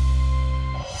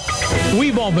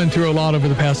 We've all been through a lot over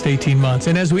the past 18 months,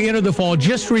 and as we enter the fall,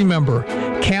 just remember,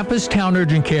 Campus Town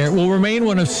Urgent Care will remain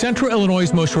one of Central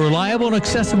Illinois' most reliable and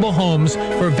accessible homes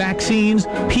for vaccines,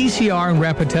 PCR, and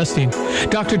rapid testing.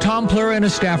 Dr. Tom Plura and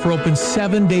his staff are open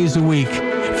 7 days a week.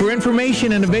 For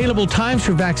information and available times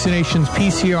for vaccinations,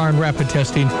 PCR, and rapid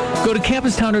testing, go to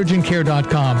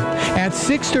campustownurgentcare.com. At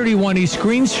 631 East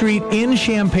Green Street in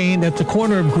Champaign, at the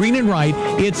corner of Green and Wright,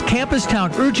 it's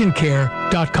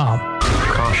campustownurgentcare.com.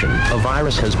 Caution, a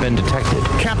virus has been detected.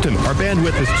 Captain, our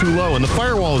bandwidth is too low and the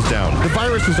firewall is down. The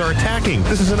viruses are attacking.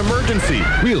 This is an emergency.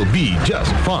 We'll be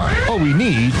just fine. All we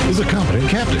need is a competent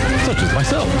captain, such as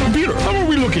myself. Computer, how are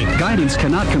we looking? Guidance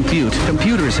cannot compute.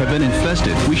 Computers have been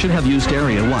infested. We should have used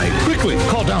area-wide. Quickly,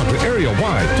 call down to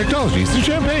area-wide technologies in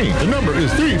Champaign. The number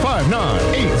is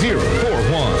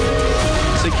 359-8041.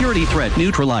 Security threat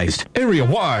neutralized.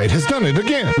 Area-wide has done it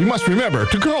again. We must remember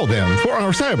to call them for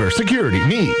our cyber security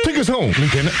needs. Take us home,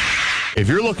 Lieutenant. If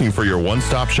you're looking for your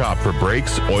one-stop shop for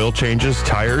brakes, oil changes,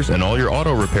 tires, and all your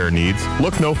auto repair needs,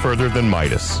 look no further than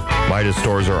Midas. Midas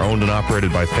stores are owned and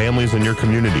operated by families in your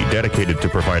community dedicated to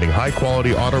providing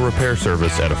high-quality auto repair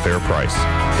service at a fair price.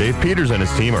 Dave Peters and his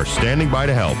team are standing by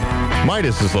to help.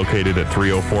 Midas is located at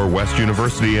 304 West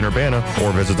University in Urbana,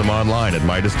 or visit them online at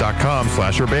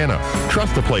midas.com/Urbana.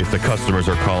 Trust the place that customers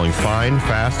are calling fine,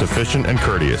 fast, efficient, and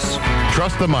courteous.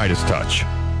 Trust the Midas touch.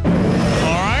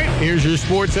 Here's your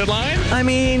sports headline. I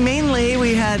mean, mainly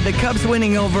we had the Cubs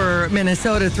winning over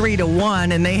Minnesota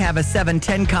 3-1, and they have a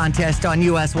 7-10 contest on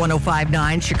US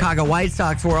 105.9. Chicago White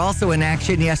Sox were also in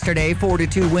action yesterday,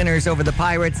 4-2 winners over the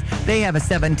Pirates. They have a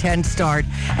 7-10 start,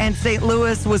 and St.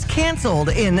 Louis was canceled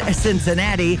in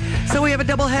Cincinnati. So we have a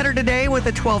doubleheader today with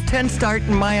a 12-10 start,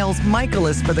 and Miles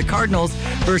Michaelis for the Cardinals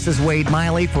versus Wade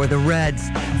Miley for the Reds.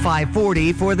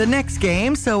 5:40 for the next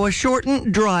game, so a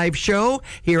shortened drive show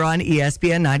here on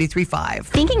ESPN 93.5.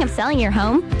 Thinking of selling your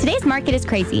home? Today's market is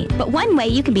crazy, but one way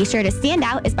you can be sure to stand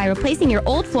out is by replacing your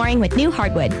old flooring with new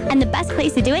hardwood. And the best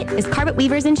place to do it is Carpet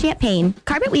Weavers in Champaign.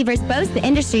 Carpet Weavers boast the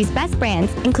industry's best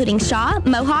brands, including Shaw,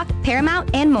 Mohawk, Paramount,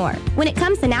 and more. When it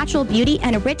comes to natural beauty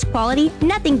and a rich quality,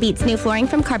 nothing beats new flooring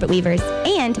from Carpet Weavers.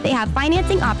 And they have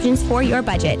financing options for your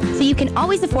budget, so you can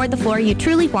always afford the floor you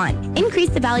truly want. Increase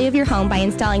the value of your home by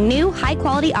installing new,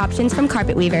 high-quality options from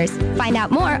Carpet Weavers. Find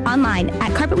out more online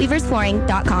at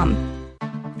carpetweaversflooring.com.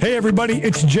 Hey everybody,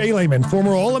 it's Jay Lehman,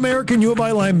 former All-American U of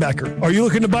I linebacker. Are you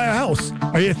looking to buy a house?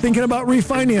 Are you thinking about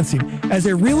refinancing? As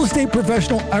a real estate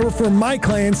professional, I refer my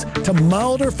clients to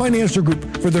Milder Financial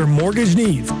Group for their mortgage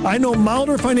needs. I know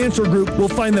Milder Financial Group will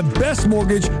find the best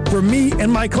mortgage for me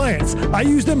and my clients. I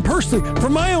use them personally for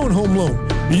my own home loan.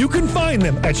 You can find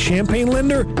them at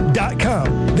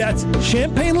ChampaignLender.com. That's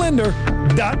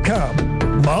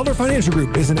ChampaignLender.com. Milder Financial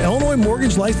Group is an Illinois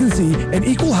mortgage licensee and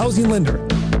equal housing lender.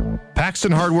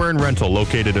 Paxton Hardware and Rental,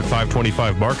 located at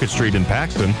 525 Market Street in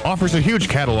Paxton, offers a huge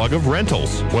catalog of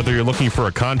rentals. Whether you're looking for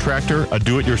a contractor, a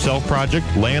do-it-yourself project,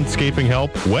 landscaping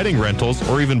help, wedding rentals,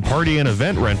 or even party and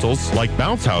event rentals like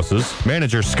bounce houses,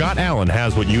 manager Scott Allen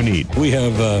has what you need. We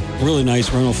have a really nice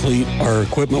rental fleet. Our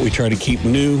equipment we try to keep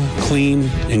new, clean,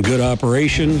 in good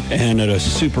operation, and at a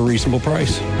super reasonable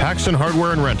price. Paxton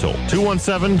Hardware and Rental,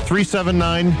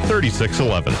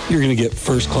 217-379-3611. You're going to get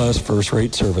first-class,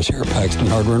 first-rate service here at Paxton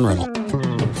Hardware and Rental.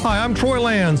 Hi, I'm Troy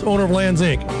Lands, owner of Lands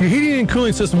Inc. Your heating and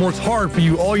cooling system works hard for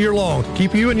you all year long to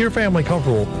keep you and your family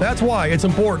comfortable. That's why it's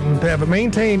important to have it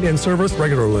maintained and serviced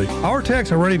regularly. Our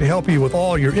techs are ready to help you with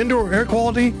all your indoor air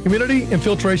quality, humidity, and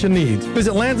filtration needs.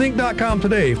 Visit landsinc.com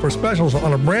today for specials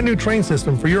on a brand new train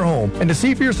system for your home and to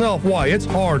see for yourself why it's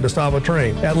hard to stop a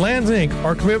train. At Lands Inc.,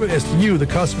 our commitment is to you, the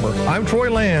customer. I'm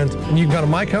Troy Lands, and you can count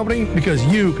on my company because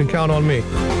you can count on me.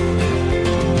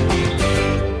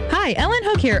 Hi, Ellen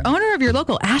Hook here, owner of your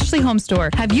local Ashley Home Store.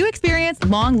 Have you experienced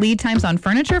long lead times on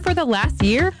furniture for the last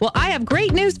year? Well, I have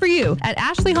great news for you. At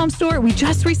Ashley Home Store, we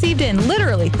just received in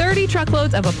literally 30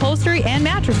 truckloads of upholstery and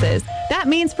mattresses. That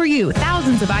means for you,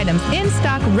 thousands of items in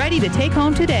stock ready to take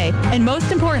home today. And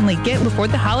most importantly, get before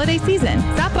the holiday season.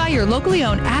 Stop by your locally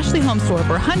owned Ashley Home Store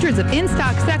for hundreds of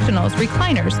in-stock sectionals,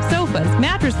 recliners, sofas,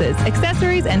 mattresses,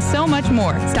 accessories, and so much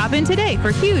more. Stop in today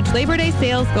for huge Labor Day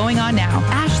sales going on now.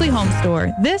 Ashley Home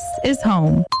Store. This is home.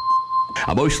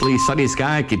 A mostly sunny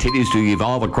sky continues to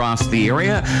evolve across the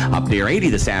area. Up near 80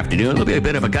 this afternoon. There'll be a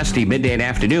bit of a gusty midday and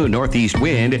afternoon northeast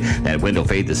wind. That wind will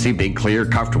fade this evening. Clear,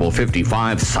 comfortable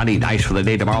 55. Sunny, nice for the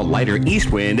day tomorrow. Lighter east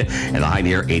wind and the high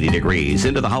near 80 degrees.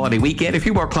 Into the holiday weekend. A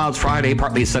few more clouds Friday.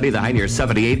 Partly sunny. The high near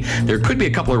 78. There could be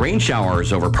a couple of rain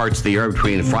showers over parts of the area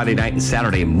between Friday night and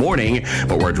Saturday morning.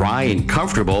 But we're dry and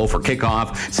comfortable for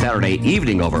kickoff Saturday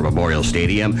evening over Memorial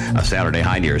Stadium. A Saturday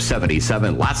high near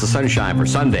 77. Lots of sunshine for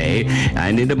Sunday.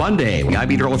 And into Monday, I'm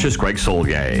meteorologist Greg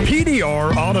Solgay.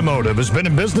 PDR Automotive has been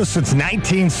in business since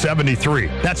 1973.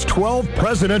 That's 12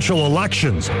 presidential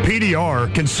elections.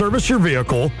 PDR can service your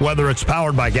vehicle, whether it's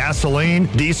powered by gasoline,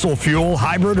 diesel fuel,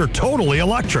 hybrid, or totally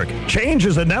electric. Change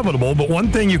is inevitable, but one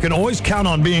thing you can always count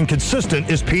on being consistent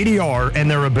is PDR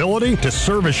and their ability to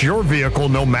service your vehicle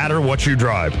no matter what you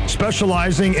drive.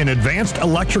 Specializing in advanced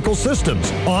electrical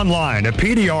systems. Online at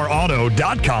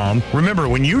PDRauto.com. Remember,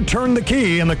 when you turn the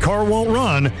key and the car won't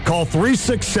run, call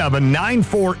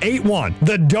 367-9481.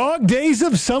 The dog days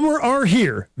of summer are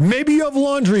here. Maybe you have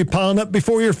laundry piling up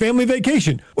before your family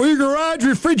vacation, or your garage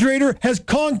refrigerator has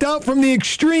conked out from the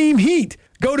extreme heat.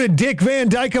 Go to Dick Van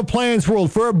Dyke Appliance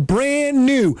World for a brand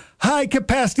new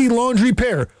high-capacity laundry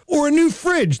pair or a new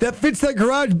fridge that fits that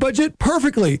garage budget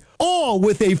perfectly, all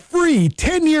with a free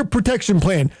 10-year protection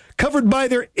plan covered by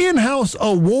their in-house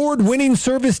award-winning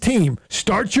service team.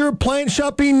 Start your appliance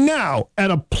shopping now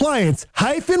at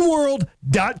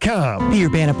appliance-world.com. The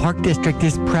Urbana Park District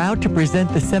is proud to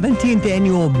present the 17th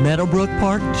annual Meadowbrook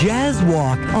Park Jazz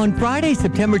Walk on Friday,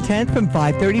 September 10th from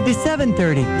 5:30 to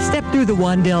 7:30. Step through the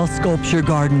Wandell Sculpture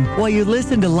Garden while you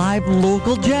listen to live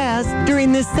local jazz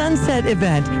during this sunset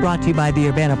event, brought to you by the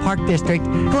Urbana Park District,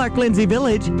 Clark Lindsay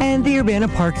Village, and the Urbana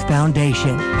Parks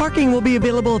Foundation. Parking will be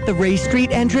available at the Ray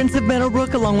Street entrance of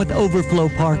Meadowbrook, along with overflow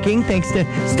parking thanks to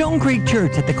Stone Creek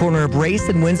Church at the corner of Race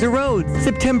and Windsor Roads.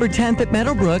 September 10th at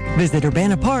Meadowbrook. Visit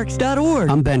urbanaparks.org.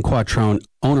 I'm Ben Quattrone,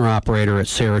 owner-operator at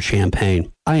Sarah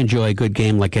Champagne. I enjoy a good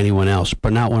game like anyone else,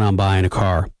 but not when I'm buying a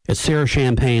car. At Sarah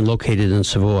Champagne, located in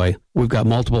Savoy, we've got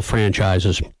multiple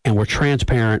franchises, and we're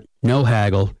transparent, no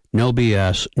haggle, no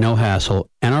BS, no hassle,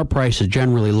 and our price is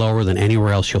generally lower than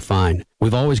anywhere else you'll find.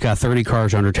 We've always got 30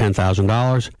 cars under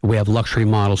 $10,000. We have luxury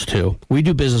models too. We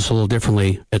do business a little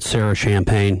differently at Sarah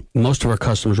Champagne. Most of our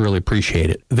customers really appreciate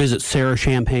it. Visit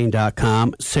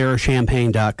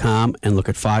sarahchampagne.com, and look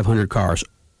at 500 cars.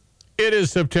 It is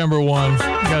September 1.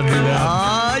 Gotta do that.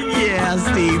 Oh, yeah,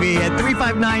 Stevie. At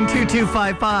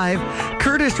 359-2255,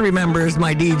 Curtis remembers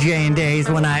my DJing days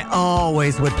when I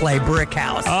always would play Brick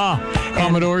House.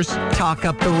 Commodores. Talk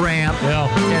up the ramp. Yeah.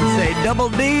 And say, Double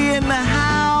D in the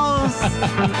house.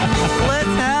 Let's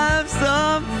have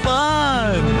some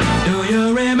fun. Do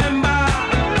you remember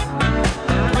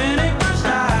when it first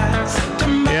started?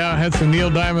 September. Yeah, I had some Neil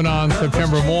Diamond on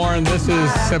September more, and this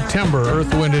is September,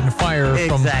 Earth, Wind, and Fire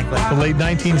from the late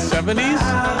 1970s?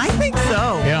 I think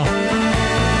so. Yeah.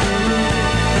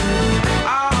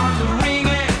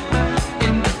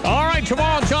 All right,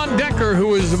 tomorrow, John Decker, who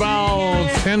was about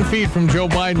 10 feet from Joe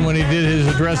Biden when he did his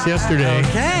address yesterday.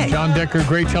 Okay. John Decker,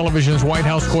 Great Television's White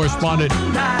House correspondent,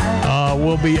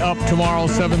 will be up tomorrow,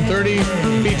 7:30,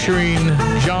 featuring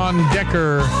John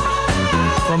Decker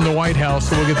from the White House,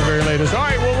 so we'll get the very latest. All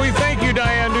right, well, we thank you,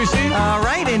 Diane Ducey. All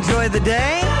right, enjoy the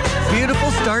day.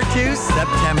 Beautiful start to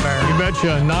September. You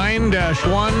betcha.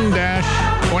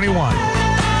 9-1-21.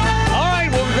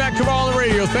 We'll be back tomorrow on the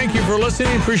radio. Thank you for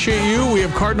listening. Appreciate you. We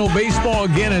have Cardinal baseball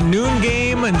again, a noon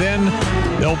game, and then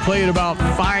they'll play at about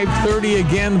 5:30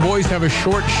 again. The boys have a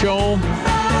short show.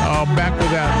 Back with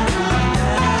that.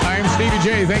 I am Stevie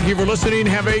J. Thank you for listening.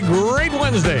 Have a great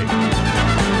Wednesday.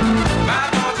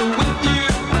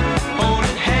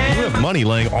 You have money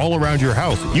laying all around your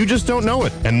house. You just don't know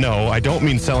it. And no, I don't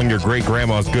mean selling your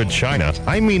great-grandma's good china.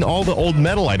 I mean all the old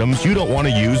metal items you don't want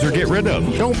to use or get rid of.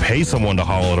 Don't pay someone to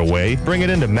haul it away. Bring it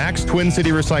into Max Twin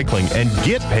City Recycling and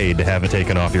get paid to have it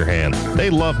taken off your hands. They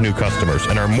love new customers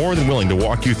and are more than willing to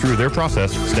walk you through their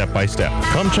process step by step.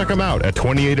 Come check them out at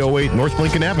 2808 North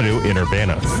Lincoln Avenue in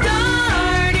Urbana.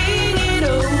 Starting it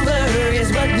over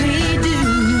is what we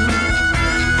do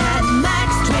at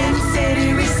Max Twin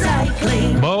City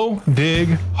Recycling. Mow,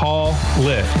 dig, haul,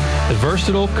 lift. The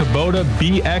versatile Kubota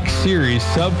BX Series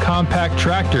subcompact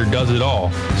tractor does it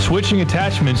all. Switching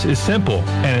attachments is simple,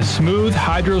 and a smooth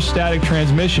hydrostatic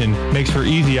transmission makes for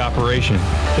easy operation.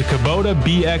 The Kubota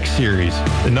BX Series,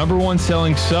 the #1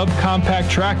 selling subcompact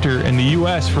tractor in the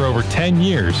U.S. for over 10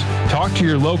 years. Talk to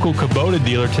your local Kubota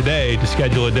dealer today to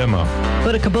schedule a demo.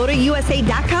 Go to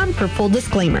KubotaUSA.com for full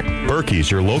disclaimer. Berkey's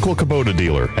your local Kubota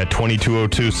dealer at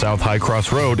 2202 South High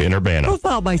Cross Road in Urbana.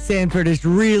 Profile by Sanford has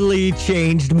really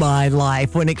changed my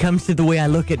life when it comes to the way I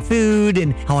look at food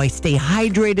and how I stay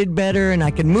hydrated better and I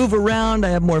can move around. I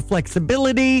have more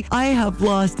flexibility. I have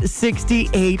lost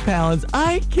 68 pounds.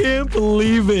 I can't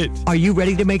believe it. Are you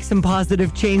ready to make some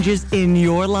positive changes in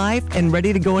your life and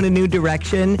ready to go in a new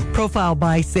direction? Profile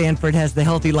by Sanford has the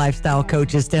healthy lifestyle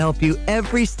coaches to help you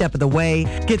every step of the way.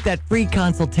 Get that free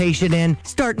consultation in.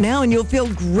 Start now and you'll feel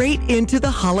great into the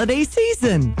holiday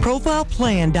season.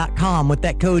 Profileplan.com with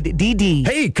that code DD.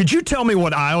 Hey, could you tell me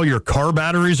what aisle your car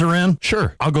batteries are in?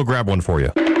 Sure, I'll go grab one for you.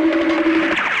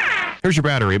 Here's your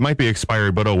battery. It might be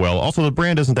expired, but oh well. Also, the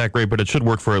brand isn't that great, but it should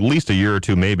work for at least a year or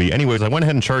two, maybe. Anyways, I went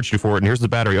ahead and charged you for it, and here's the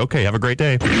battery. Okay, have a great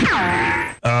day.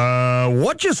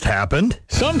 What just happened?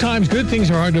 Sometimes good things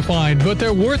are hard to find, but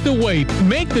they're worth the wait.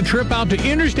 Make the trip out to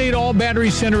Interstate All Battery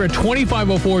Center at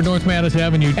 2504 North Mattis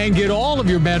Avenue and get all of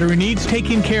your battery needs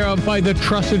taken care of by the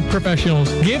trusted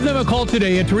professionals. Give them a call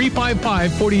today at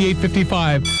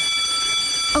 355-4855.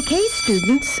 Okay,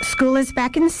 students, school is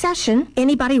back in session.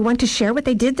 Anybody want to share what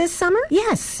they did this summer?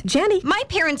 Yes, Jenny. My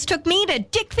parents took me to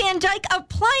Dick Van Dyke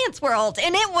Appliance World,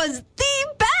 and it was the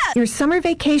best. Your summer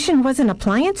vacation was an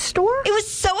appliance store? It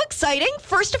was so exciting.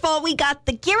 First of all, we got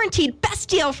the guaranteed best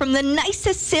deal from the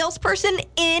nicest salesperson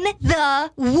in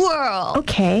the world.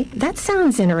 Okay, that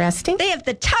sounds interesting. They have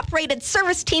the top-rated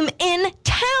service team in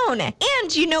town.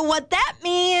 And you know what that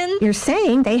means? You're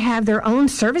saying they have their own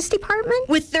service department?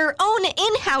 With their own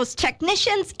in-house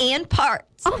technicians and parts.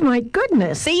 Oh, my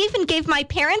goodness. They even gave my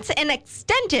parents an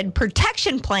extended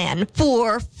protection plan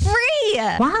for free.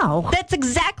 Wow. That's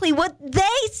exactly what they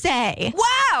say.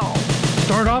 Wow.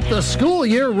 Start off the school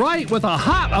year right with a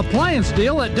hot appliance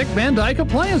deal at Dick Van Dyke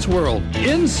Appliance World.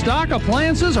 In-stock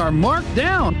appliances are marked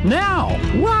down now.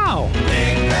 Wow.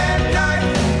 Dick Van Dyke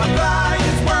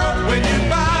Appliance World. When you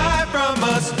buy from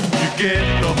us, you get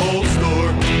the whole store.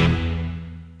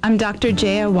 I'm Dr.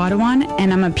 Jaya Wadawan,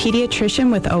 and I'm a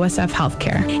pediatrician with OSF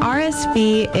Healthcare.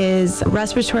 RSV is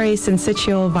respiratory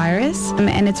syncytial virus,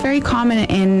 and it's very common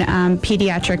in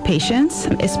pediatric patients,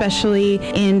 especially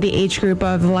in the age group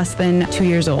of less than 2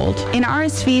 years old. In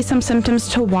RSV, some symptoms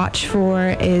to watch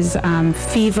for is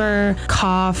fever,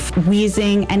 cough,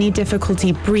 wheezing, any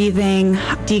difficulty breathing,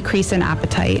 decrease in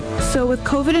appetite. So with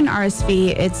COVID and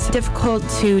RSV, it's difficult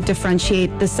to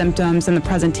differentiate the symptoms and the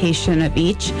presentation of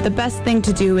each. The best thing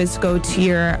to do is go to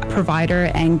your provider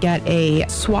and get a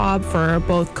swab for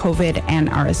both COVID and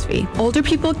RSV. Older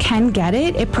people can get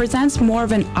it. It presents more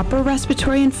of an upper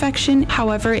respiratory infection.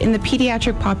 However, in the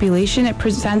pediatric population, it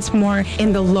presents more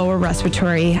in the lower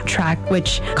respiratory tract,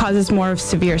 which causes more of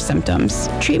severe symptoms.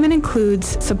 Treatment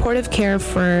includes supportive care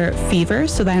for fever,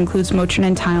 so that includes Motrin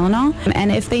and Tylenol. And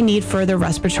if they need further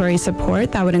respiratory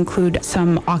support, that would include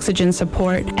some oxygen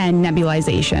support and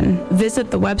nebulization.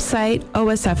 Visit the website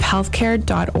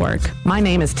osfhealthcare.com champaign.org. My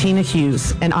name is Tina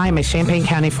Hughes, and I am a Champaign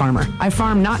County farmer. I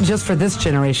farm not just for this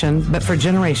generation, but for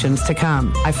generations to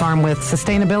come. I farm with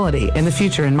sustainability and the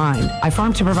future in mind. I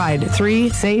farm to provide 3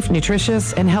 safe,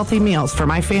 nutritious, and healthy meals for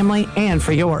my family and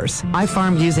for yours. I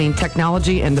farm using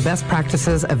technology and the best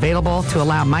practices available to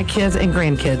allow my kids and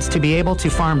grandkids to be able to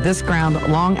farm this ground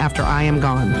long after I am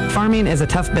gone. Farming is a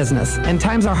tough business, and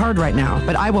times are hard right now,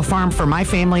 but I will farm for my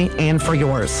family and for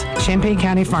yours. Champaign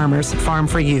County farmers farm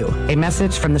for you. A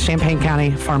message from the Champaign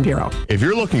County Farm Bureau. If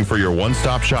you're looking for your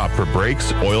one-stop shop for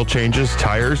brakes, oil changes,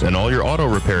 tires, and all your auto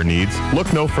repair needs,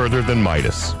 look no further than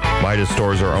Midas. Midas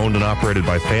stores are owned and operated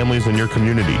by families in your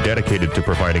community dedicated to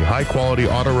providing high-quality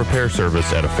auto repair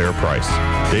service at a fair price.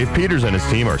 Dave Peters and his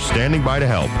team are standing by to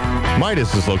help.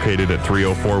 Midas is located at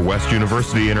 304 West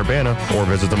University in Urbana, or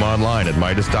visit them online at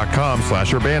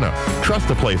midas.com/Urbana. Trust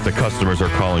the place that customers are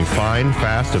calling fine,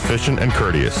 fast, efficient, and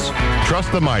courteous.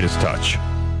 Trust the Midas touch.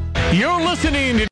 You're listening to